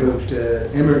thing about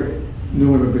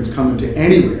new immigrants coming to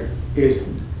anywhere is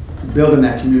building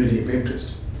that community of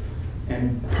interest.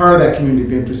 And part of that community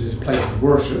of interest is a place of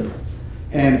worship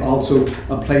and also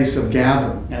a place of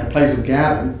gathering. And a place of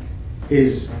gathering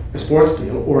is a sports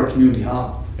field or a community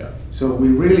hall. So we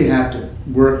really have to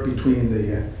work between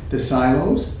the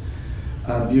silos.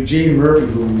 Eugene Murphy,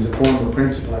 who was a former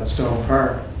principal at Stone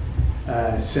Park,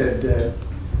 said that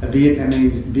a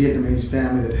Vietnamese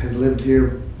family that has lived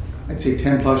here, I'd say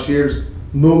 10 plus years,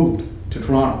 moved to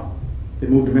Toronto. They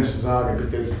moved to Mississauga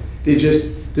because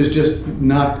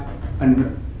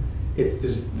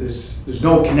there's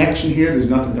no connection here. There's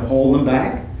nothing to hold them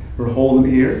back or hold them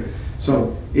here.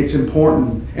 So it's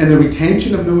important. And the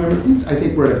retention of new immigrants, I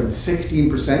think we're at about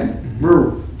 16%.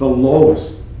 We're the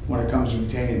lowest when it comes to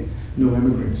retaining new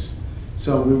immigrants.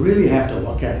 So we really have to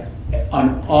look at it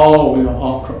on all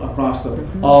across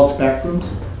all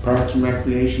spectrums: Parks and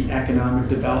Recreation, economic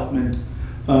development,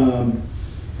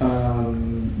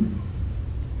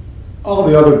 all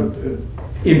the other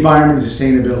environment and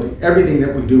sustainability, everything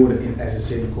that we do as a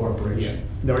city corporation.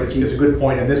 No, it's a good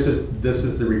point, and this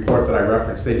is the report that I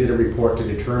referenced. They did a report to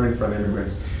determine from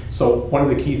immigrants. So one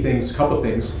of the key things, a couple of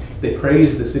things, they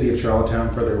praised the city of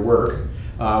Charlottetown for their work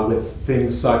with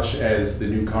things such as the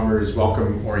newcomers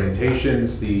welcome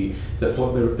orientations,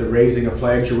 the raising of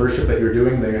flags, Your Worship, that you're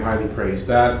doing. They highly praised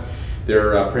that.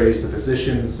 They're praised the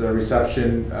physicians'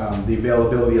 reception, the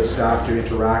availability of staff to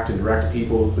interact and direct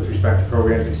people with respect to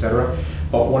programs, etc.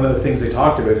 But one of the things they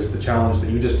talked about is the challenge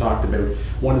that you just talked about.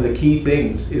 One of the key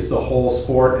things is the whole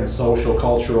sport and social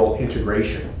cultural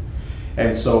integration.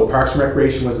 And so Parks and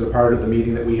Recreation was a part of the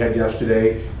meeting that we had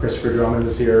yesterday. Christopher Drummond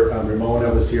was here,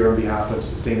 Ramona was here on behalf of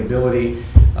sustainability.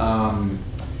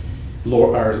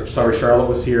 Charlotte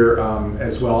was here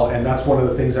as well, and that's one of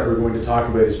the things that we're going to talk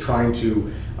about is trying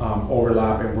to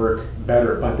overlap and work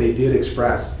better. But they did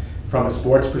express, from a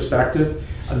sports perspective,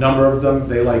 a number of them,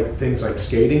 they like things like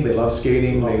skating. They love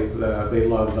skating. They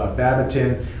love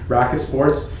badminton, racket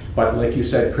sports. But like you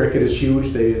said, cricket is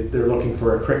huge. They're looking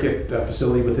for a cricket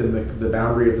facility within the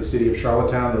boundary of the city of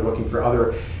Charlottetown. They're looking for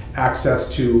other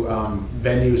access to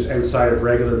venues outside of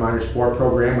regular minor sport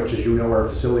program, which, as you know, our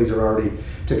facilities are already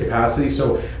to capacity.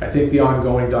 So I think the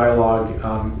ongoing dialogue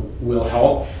will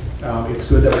help. It's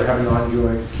good that we're having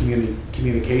ongoing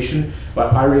communication,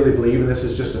 but I really believe, and this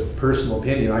is just a personal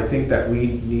opinion, I think that we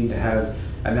need to have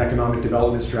an economic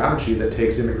development strategy that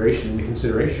takes immigration into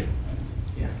consideration.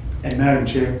 Yeah, and Madam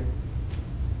Chair,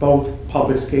 both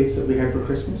public skates that we had for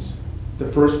Christmas, the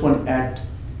first one at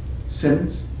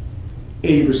Simmons,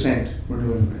 80% were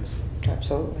new immigrants.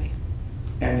 Absolutely.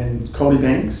 And then Cody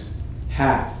Banks,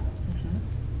 half.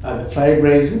 The flag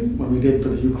raising, when we did for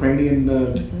the Ukrainian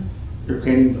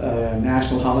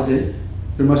national holiday,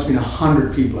 there must have been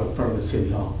 100 people out front of the city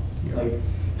hall. Yeah. Like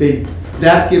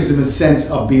that gives them a sense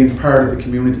of being part of the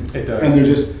community. It does. And they're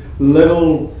just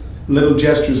little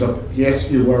gestures of,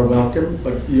 yes, you are welcome,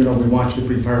 but you know, we want you to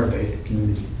be part of the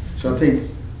community. So I think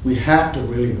we have to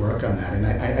really work on that, and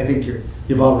I think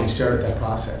you've already started that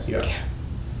process. Yeah.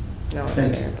 No, it's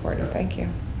Thank very you. important. Yeah. Thank you.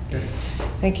 Okay.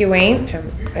 Thank you, Wayne.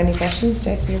 Any questions?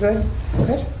 Jason, you good?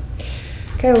 Good.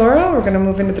 Okay, Laura, we're going to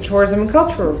move into the tourism and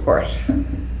cultural report.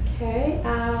 Okay,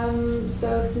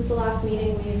 so since the last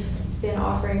meeting, we've been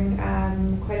offering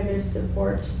quite a bit of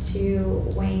support to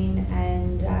Wayne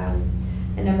and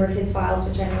a number of his files,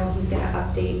 which I know he's going to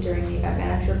update during the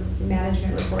event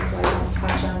management report, so I won't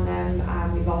touch on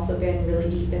them. We've also been really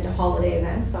deep into holiday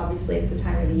events. Obviously, it's the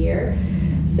time of the year.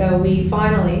 So we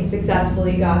finally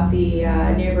successfully got the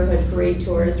neighborhood parade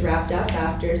tours wrapped up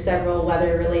after several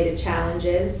weather-related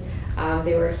challenges.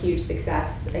 They were a huge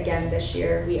success again this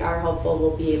year. We are hopeful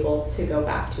we'll be able to go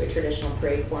back to a traditional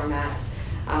parade format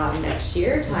next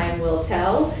year. Time will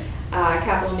tell.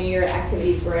 Capital New Year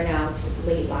activities were announced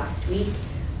late last week.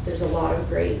 So there's a lot of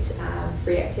great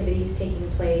free activities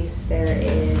taking place. There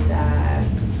is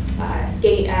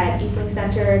skate at Eastlink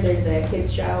Center. There's a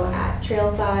kids show at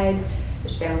Trailside.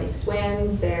 There's family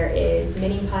swims. There is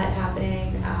mini putt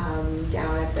happening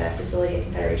down at the facility at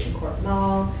Confederation Court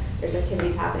Mall. There's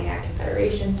activities happening at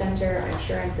Confederation Center. I'm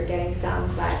sure I'm forgetting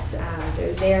some, but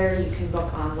they're there. You can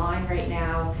book online right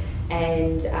now.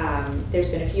 And there's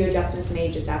been a few adjustments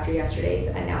made just after yesterday's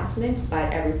announcement,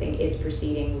 but everything is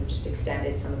proceeding. We've just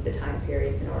extended some of the time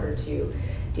periods in order to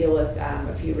deal with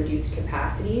a few reduced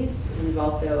capacities. We've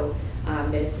also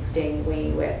been assisting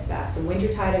Wayne with some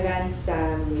wintertide events.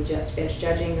 We just finished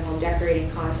judging the home decorating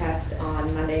contest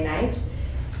on Monday night.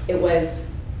 It was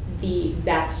the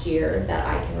best year that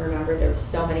I can remember. There were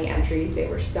so many entries. They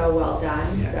were so well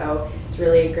done. Yeah. So it's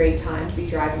really a great time to be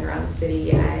driving around the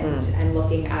city and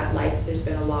looking at lights. There's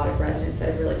been a lot of residents that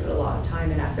have really put a lot of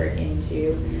time and effort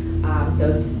into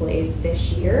those displays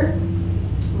this year.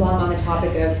 While I'm on the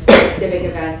topic of civic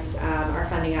events, our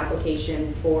funding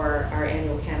application for our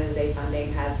annual Canada Day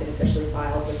funding has been officially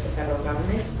filed with the federal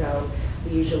government. So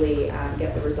we usually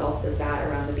get the results of that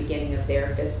around the beginning of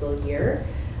their fiscal year.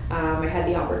 I had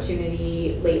the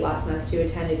opportunity late last month to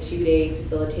attend a 2-day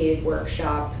facilitated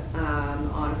workshop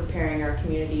on preparing our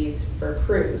communities for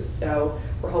cruise. So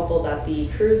we're hopeful that the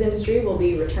cruise industry will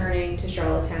be returning to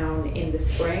Charlottetown in the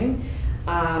spring.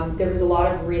 There was a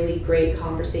lot of really great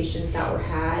conversations that were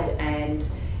had, and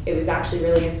it was actually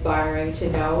really inspiring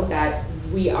to know that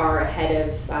we are ahead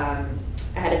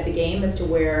of the game as to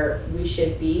where we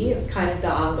should be. It was kind of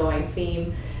the ongoing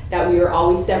theme that we were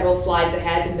always several slides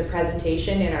ahead in the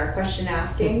presentation in our question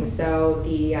asking. So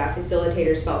the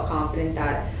facilitators felt confident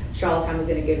that Charlottetown was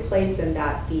in a good place and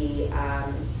that the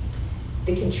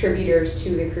contributors to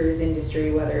the cruise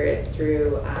industry, whether it's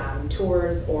through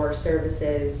tours or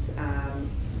services,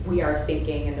 we are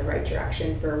thinking in the right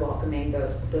direction for welcoming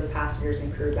those passengers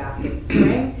and crew back in the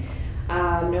spring.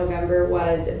 November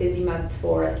was a busy month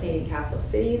for the Canadian Capital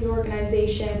Cities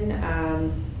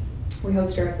organization. We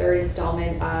hosted our 3rd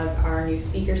installment of our new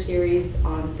speaker series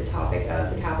on the topic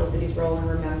of the capital city's role in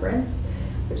remembrance,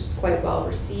 which is quite well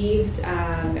received.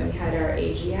 And we had our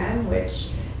AGM, which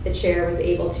the chair was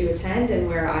able to attend and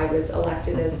where I was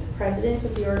elected as the president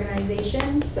of the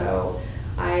organization. So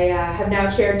I have now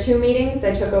chaired 2 meetings.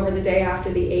 I took over the day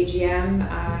after the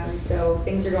AGM, so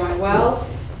things are going well.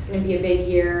 It's going to be a big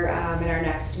year, and our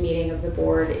next meeting of the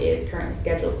board is currently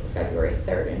scheduled for February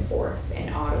 3rd and 4th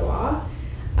in Ottawa.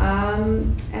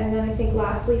 And then I think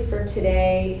lastly for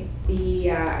today,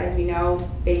 as we know,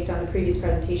 based on the previous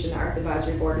presentation, the Arts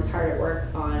Advisory Board is hard at work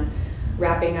on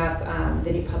wrapping up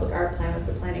the new public art plan with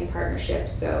the planning partnership.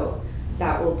 So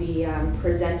that will be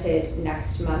presented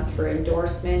next month for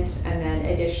endorsement. And then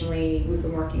additionally, we've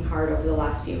been working hard over the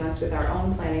last few months with our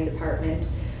own planning department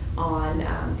on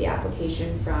the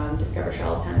application from Discover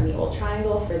Charlottetown and the Old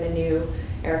Triangle for the new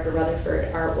Erica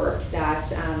Rutherford artwork that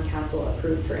council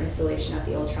approved for installation at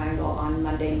the Old Triangle on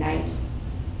Monday night.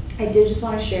 I did just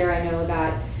want to share, I know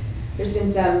that there's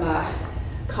been some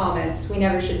comments. We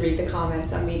never should read the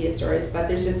comments on media stories, but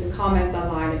there's been some comments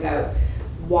online about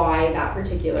why that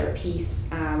particular piece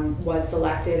was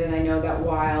selected. And I know that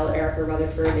while Erica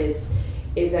Rutherford is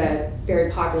a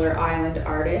very popular island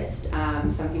artist,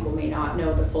 some people may not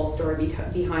know the full story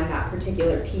behind that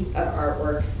particular piece of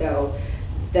artwork. So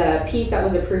the piece that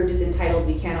was approved is entitled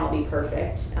We Can't All Be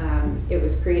Perfect. It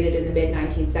was created in the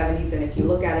mid-1970s, and if you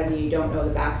look at it and you don't know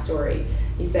the backstory,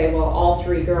 you say, well, all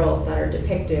 3 girls that are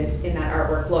depicted in that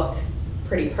artwork look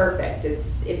pretty perfect.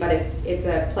 But it's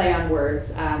a play on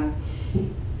words.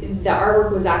 The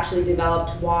artwork was actually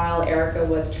developed while Erica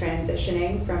was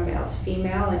transitioning from male to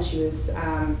female, and she was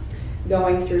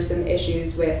going through some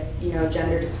issues with,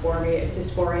 gender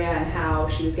dysphoria and how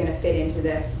she was going to fit into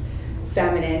this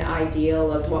feminine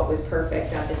ideal of what was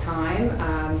perfect at the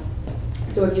time.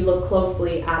 So if you look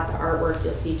closely at the artwork,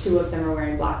 you'll see 2 of them are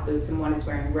wearing black boots and 1 is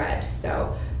wearing red.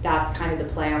 So that's kind of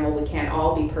the play on, well, we can't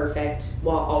all be perfect,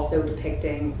 while also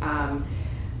depicting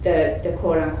the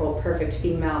quote-unquote perfect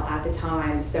female at the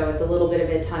time. So it's a little bit of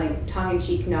a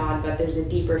tongue-in-cheek nod, but there's a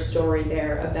deeper story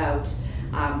there about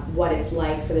what it's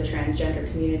like for the transgender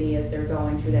community as they're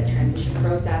going through that transition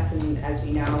process. And as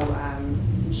we know,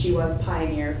 she was a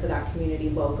pioneer for that community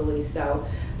locally. So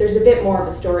there's a bit more of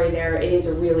a story there. It is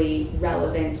a really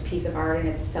relevant piece of art, and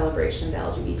it's a celebration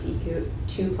of the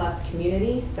LGBTQ2+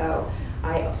 community. So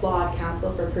I applaud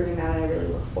council for approving that, and I really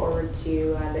look forward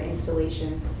to the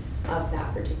installation of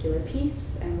that particular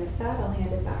piece. And with that, I'll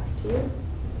hand it back to you.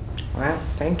 Wow,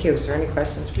 thank you. Is there any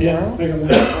questions for Yeah, Laurel? I got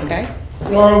that. Okay.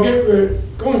 Laurel,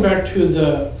 going back to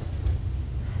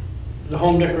the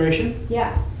home decoration,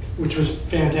 Yeah. which was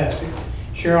fantastic.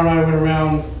 Cheryl and I went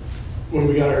around when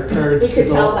we got our cards. We could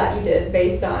tell that you did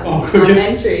based on, Oh, could on you?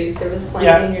 entries. There was plenty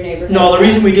Yeah. in your neighborhood. No, the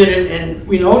reason we did it, and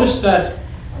we noticed that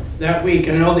week,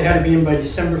 I know they had to be in by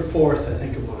December 4th, I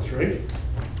think it was, right?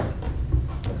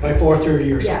 By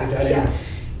 4:30 or something like that. Yeah.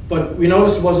 But we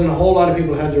noticed there wasn't a whole lot of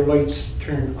people who had their lights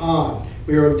turned on.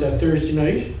 We were out that Thursday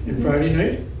night and Friday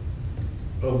night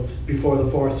before the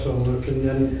 4th, so and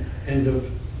then end of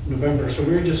November. So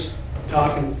we were just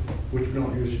talking, which we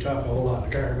don't usually talk a whole lot in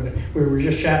the car, but we were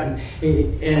just chatting,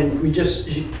 and we just,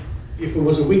 if it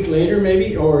was a week later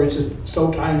maybe, or is it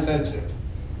so time sensitive?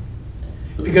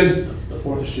 Because the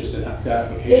 4th is just the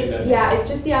application deadline. Yeah, it's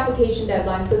just the application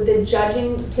deadline. So the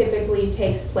judging typically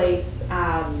takes place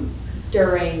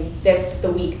during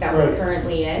the week that we're Right.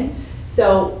 currently in.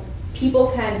 So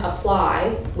people can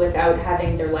apply without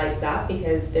having their lights up,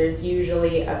 because there's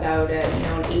usually about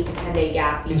an 8 to 10 day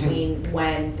gap between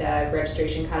when the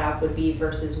registration cutoff would be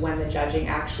versus when the judging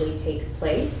actually takes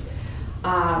place.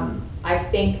 I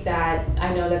think that,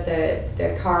 I know that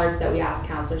the cards that we asked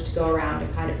counselors to go around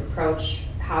and kind of approach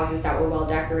houses that were well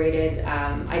decorated.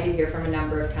 I did hear from a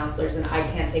number of counselors, and I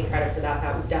can't take credit for that.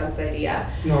 That was Doug's idea.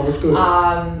 no, it was good.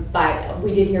 But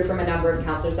we did hear from a number of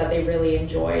counselors that they really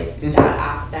enjoyed that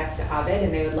aspect of it,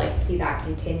 and they would like to see that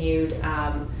continued.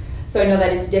 So I know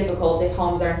that it's difficult if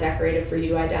homes aren't decorated for you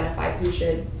to identify who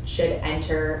should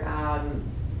enter.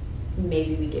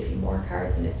 Maybe we give you more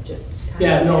cards, and it's just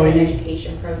kind of an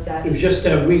education process. It was just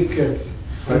a week of,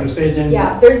 I'm gonna say then.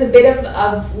 Yeah, there's a bit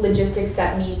of logistics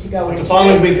that need to go But into the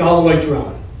following it. week, all the lights were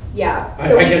on. Yeah, I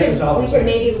so guess it's all we the could same.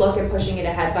 maybe look at pushing it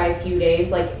ahead by a few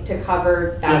days, like to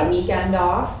cover that Yeah. weekend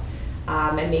off,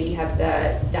 and maybe have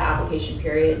the application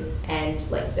period end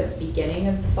like the beginning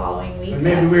of the following week. And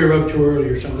maybe we were out too early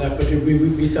or something like that, but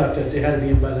we thought that they had to be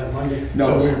in by that Monday. No,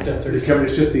 So we were at that Thursday. Kevin,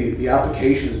 it's just the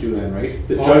application's due then, right?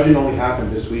 The Oh. judging only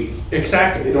happened this week.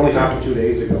 Exactly. It only happened 2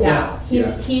 days ago. Yeah, Yeah.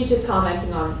 he's just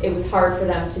commenting on, it was hard for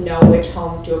them to know which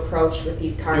homes to approach with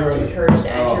these cards You're to right. encourage to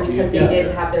enter, Oh, because yeah. they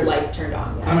didn't have their lights turned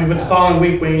on yet. I mean, but the so. following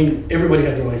week, Wayne, everybody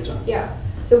had their lights on. Yeah,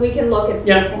 so we can look at,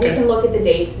 Yeah, we okay. can look at the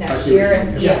dates I next see what year you're and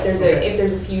saying. see Yeah, if there's okay. if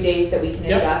there's a few days that we can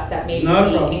Yep. adjust, that maybe Not a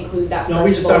we problem. include that No, we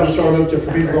first just full thought we'd throw it weekend out there in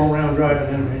for people December. going around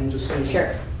driving and just saying. Sure.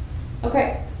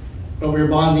 Okay. But we were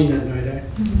bonding that night, eh?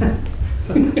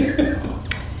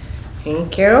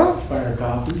 Thank you. Fire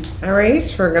coffee. All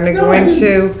right, we're gonna go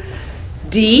into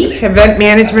D, event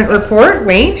management report.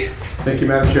 Wayne? Thank you,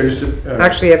 Madam Chair. Just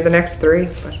Actually, you have the next three.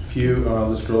 but- few,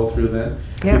 I'll just scroll through then.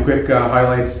 Yeah. Few quick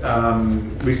highlights.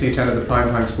 Recently attended the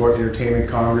Primetime Sport and Entertainment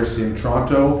Congress in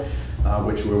Toronto,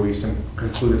 where we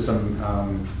concluded some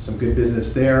good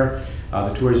business there.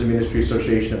 The Tourism Industry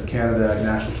Association of Canada,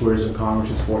 National Tourism Congress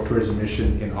and Sport Tourism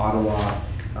Mission in Ottawa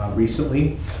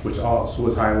recently, which also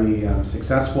was highly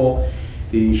successful.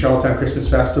 The Charlottetown Christmas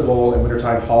Festival and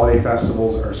Wintertide Holiday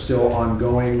Festivals are still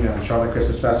ongoing. Charlotte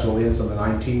Christmas Festival ends on the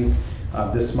 19th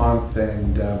of this month,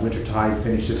 and Wintertide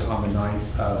finishes on the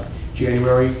 9th of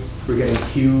January. We're getting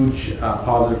huge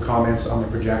positive comments on the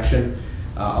projection.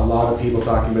 A lot of people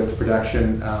talking about the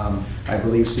production. I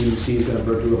believe CBC is going to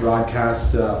do a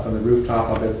broadcast from the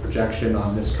rooftop about the projection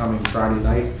on this coming Friday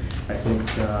night. I think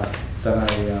that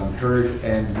I heard,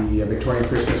 and the Victorian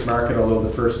Christmas Market, although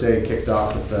the first day kicked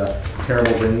off with the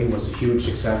terrible rain, was a huge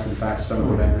success. In fact, some of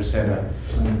the vendors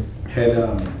had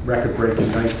a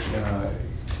record-breaking night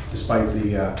despite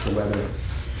the weather.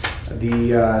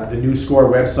 The new SCORE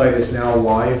website is now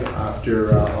live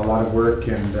after a lot of work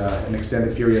and an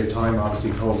extended period of time.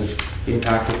 Obviously, COVID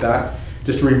impacted that.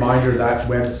 Just a reminder, that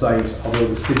website, although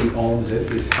the city owns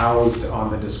it, is housed on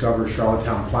the Discover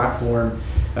Charlottetown platform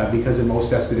because in most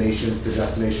destinations, the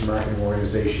Destination Marketing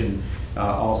Organization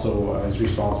also is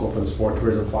responsible for the sport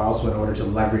tourism file. So in order to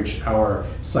leverage our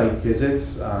site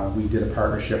visits, we did a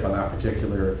partnership on that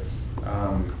particular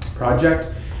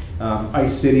project.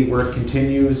 Ice City work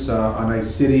continues. On Ice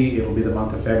City, it will be the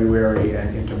month of February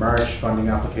and into March. Funding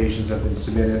applications have been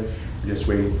submitted. We're just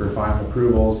waiting for final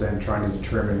approvals and trying to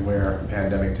determine where the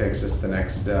pandemic takes us the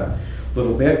next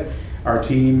little bit. Our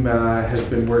team has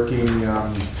been working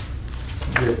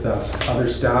with other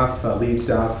staff, lead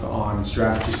staff, on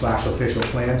strategy/official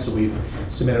plans. So we've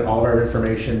submitted all of our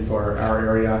information for our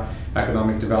area: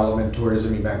 economic development,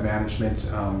 tourism, event management,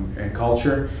 and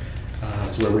culture.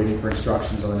 So we're waiting for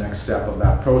instructions on the next step of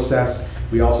that process.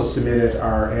 We also submitted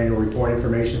our annual report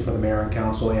information for the Mayor and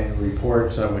Council annual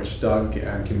report, which Doug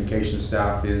and communications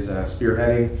staff is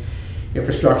spearheading.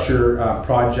 Infrastructure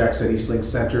projects at Eastlink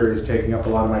Centre is taking up a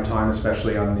lot of my time,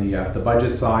 especially on the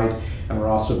budget side. And we're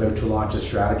also about to launch a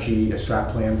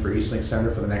strat plan for Eastlink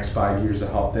Centre for the next 5 years to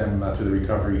help them through the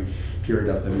recovery period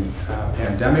of the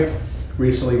pandemic.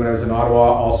 Recently, when I was in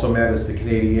Ottawa, also met as with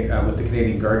the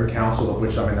Canadian Garden Council, of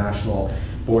which I'm a national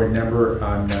board member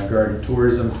on garden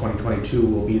tourism. 2022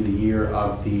 will be the year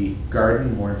of the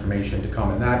garden. More information to come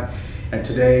on that. And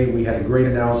today we had a great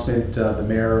announcement. The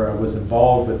mayor was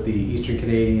involved with the Eastern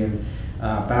Canadian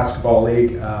Basketball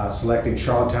League, selecting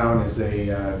Charlottetown as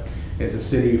a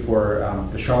city for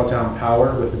the Charlottetown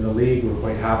Power within the league. We're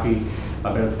quite happy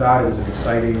about that. It was an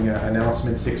exciting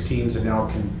announcement. 6 teams have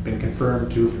now been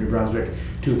confirmed: 2 for New Brunswick,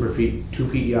 2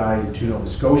 PEI, and 2 Nova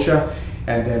Scotia.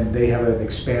 And then they have an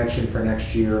expansion for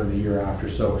next year and the year after.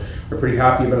 So we're pretty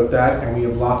happy about that. And we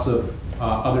have lots of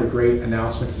other great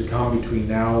announcements to come between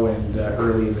now and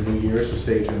early in the new year. So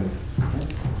stay tuned.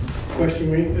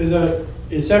 Question,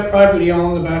 is that privately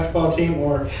owned, the basketball team,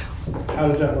 or how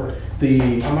does that work?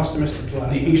 I must have missed it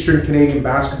last. The Eastern Canadian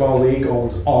Basketball League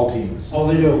owns all teams. Oh,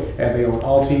 they do? And they own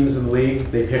all teams in the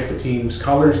league. They pick the team's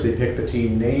colors, they pick the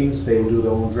team names, they will do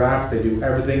their own draft, they do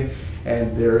everything.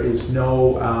 And there is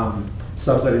no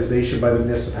subsidization by the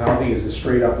municipality. It's a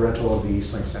straight up rental of the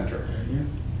Eastlink Centre.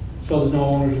 So there's no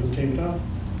owners of the team now?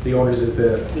 The owners is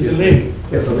the league.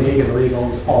 It's the league, and the league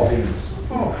owns all teams.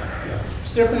 Oh,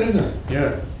 it's different, isn't it?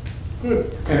 Yeah.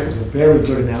 Good. And it was a very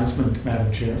good announcement,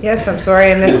 Madam Chair. Yes, I'm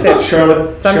sorry I missed it. Sometimes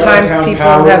Charlottetown people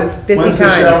Power. have busy When's the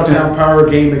times. Charlottetown Power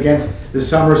game against the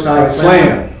Summerside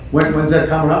Slam? When's that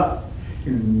coming up?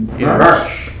 In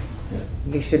March.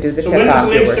 You should do the So when does tip-off,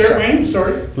 the your league start, worship. Wayne?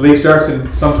 Sorry? The league starts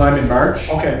sometime in March.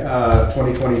 Okay.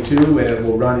 2022, and it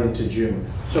will run into June.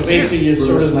 So basically, it's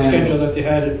sort of the Slam. schedule that they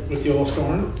had with the Old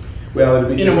Storm? Well,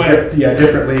 it'll be In a way.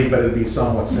 different league, but it'll be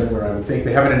somewhat similar, I would think.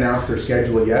 They haven't announced their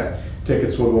schedule yet.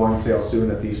 Tickets will go on sale soon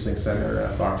at the Eastlink Centre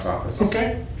box office.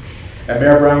 Okay. And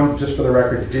Mayor Brown, just for the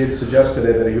record, did suggest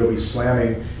today that he will be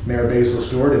slamming Mayor Basil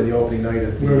Stewart in the opening night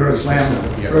of the We're going to slam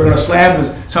them. Yeah. We're going to slam the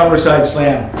Summerside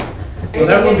Slam. Well,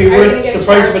 that would be worth the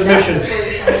price of admission.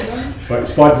 But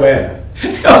Spud Webb.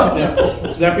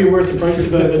 Yeah. That'd be worth the price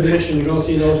of admission to go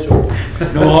see those two.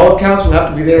 No, all of council will have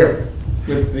to be there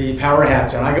with the power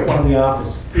hats, and I got one in the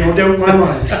office. No doubt in my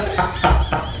mind.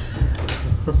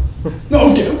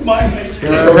 No doubt in my mind.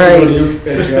 Right.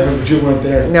 You weren't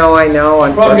there. No, I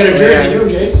know. Probably get a jersey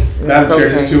unfortunately, too, Jace. Madam Chair,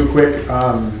 okay. just 2 quick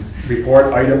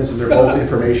report items, and they're both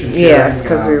information sharing. Yes,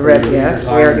 'cause we for read, your yeah, leisure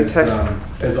we already time.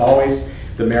 As always,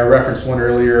 the mayor referenced one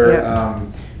earlier, Yeah.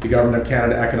 the Government of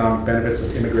Canada Economic Benefits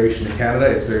of Immigration to Canada.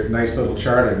 It's a nice little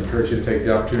chart. I encourage you to take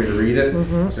the opportunity to read it.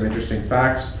 Some interesting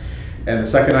facts. And the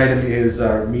second item is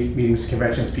meetings,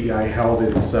 conventions. PEI held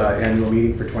its annual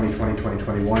meeting for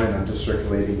 2020-2021, and I'm just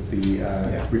circulating the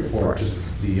report to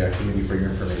the committee for your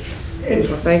information.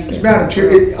 Well, thank you. Madam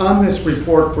Chair, on this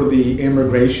report for the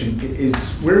immigration,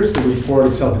 where's the report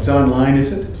itself? It's online,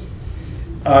 is it?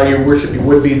 Your worship, it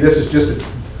would be, this is just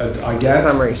I guess.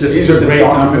 Summary. This is These just are a great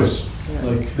document. numbers.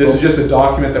 Like, This is just a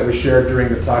document that was shared during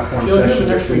the platform You'll get session the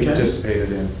that next we week, Jenny?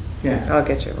 participated in. yeah, I'll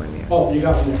get you one, yeah. Oh, you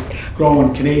got one there. growing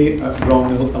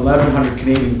 1,100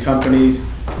 Canadian companies,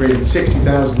 creating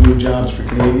 60,000 new jobs for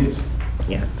Canadians.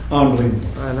 Yeah. Unbelievable.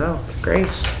 I know, it's great.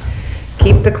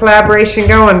 Keep the collaboration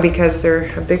going because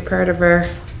they're a big part of our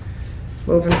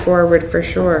moving forward for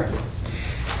sure.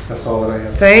 That's all that I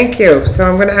have. Thank you. So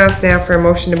I'm going to ask now for a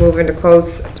motion to move into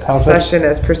closed session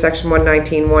as per section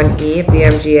 119(1)(e) of the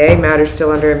MGA. Matters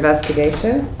still under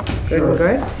investigation. Good and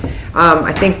good.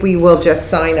 I think we will just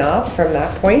sign off from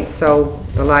that point. So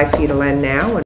the live feed will end now.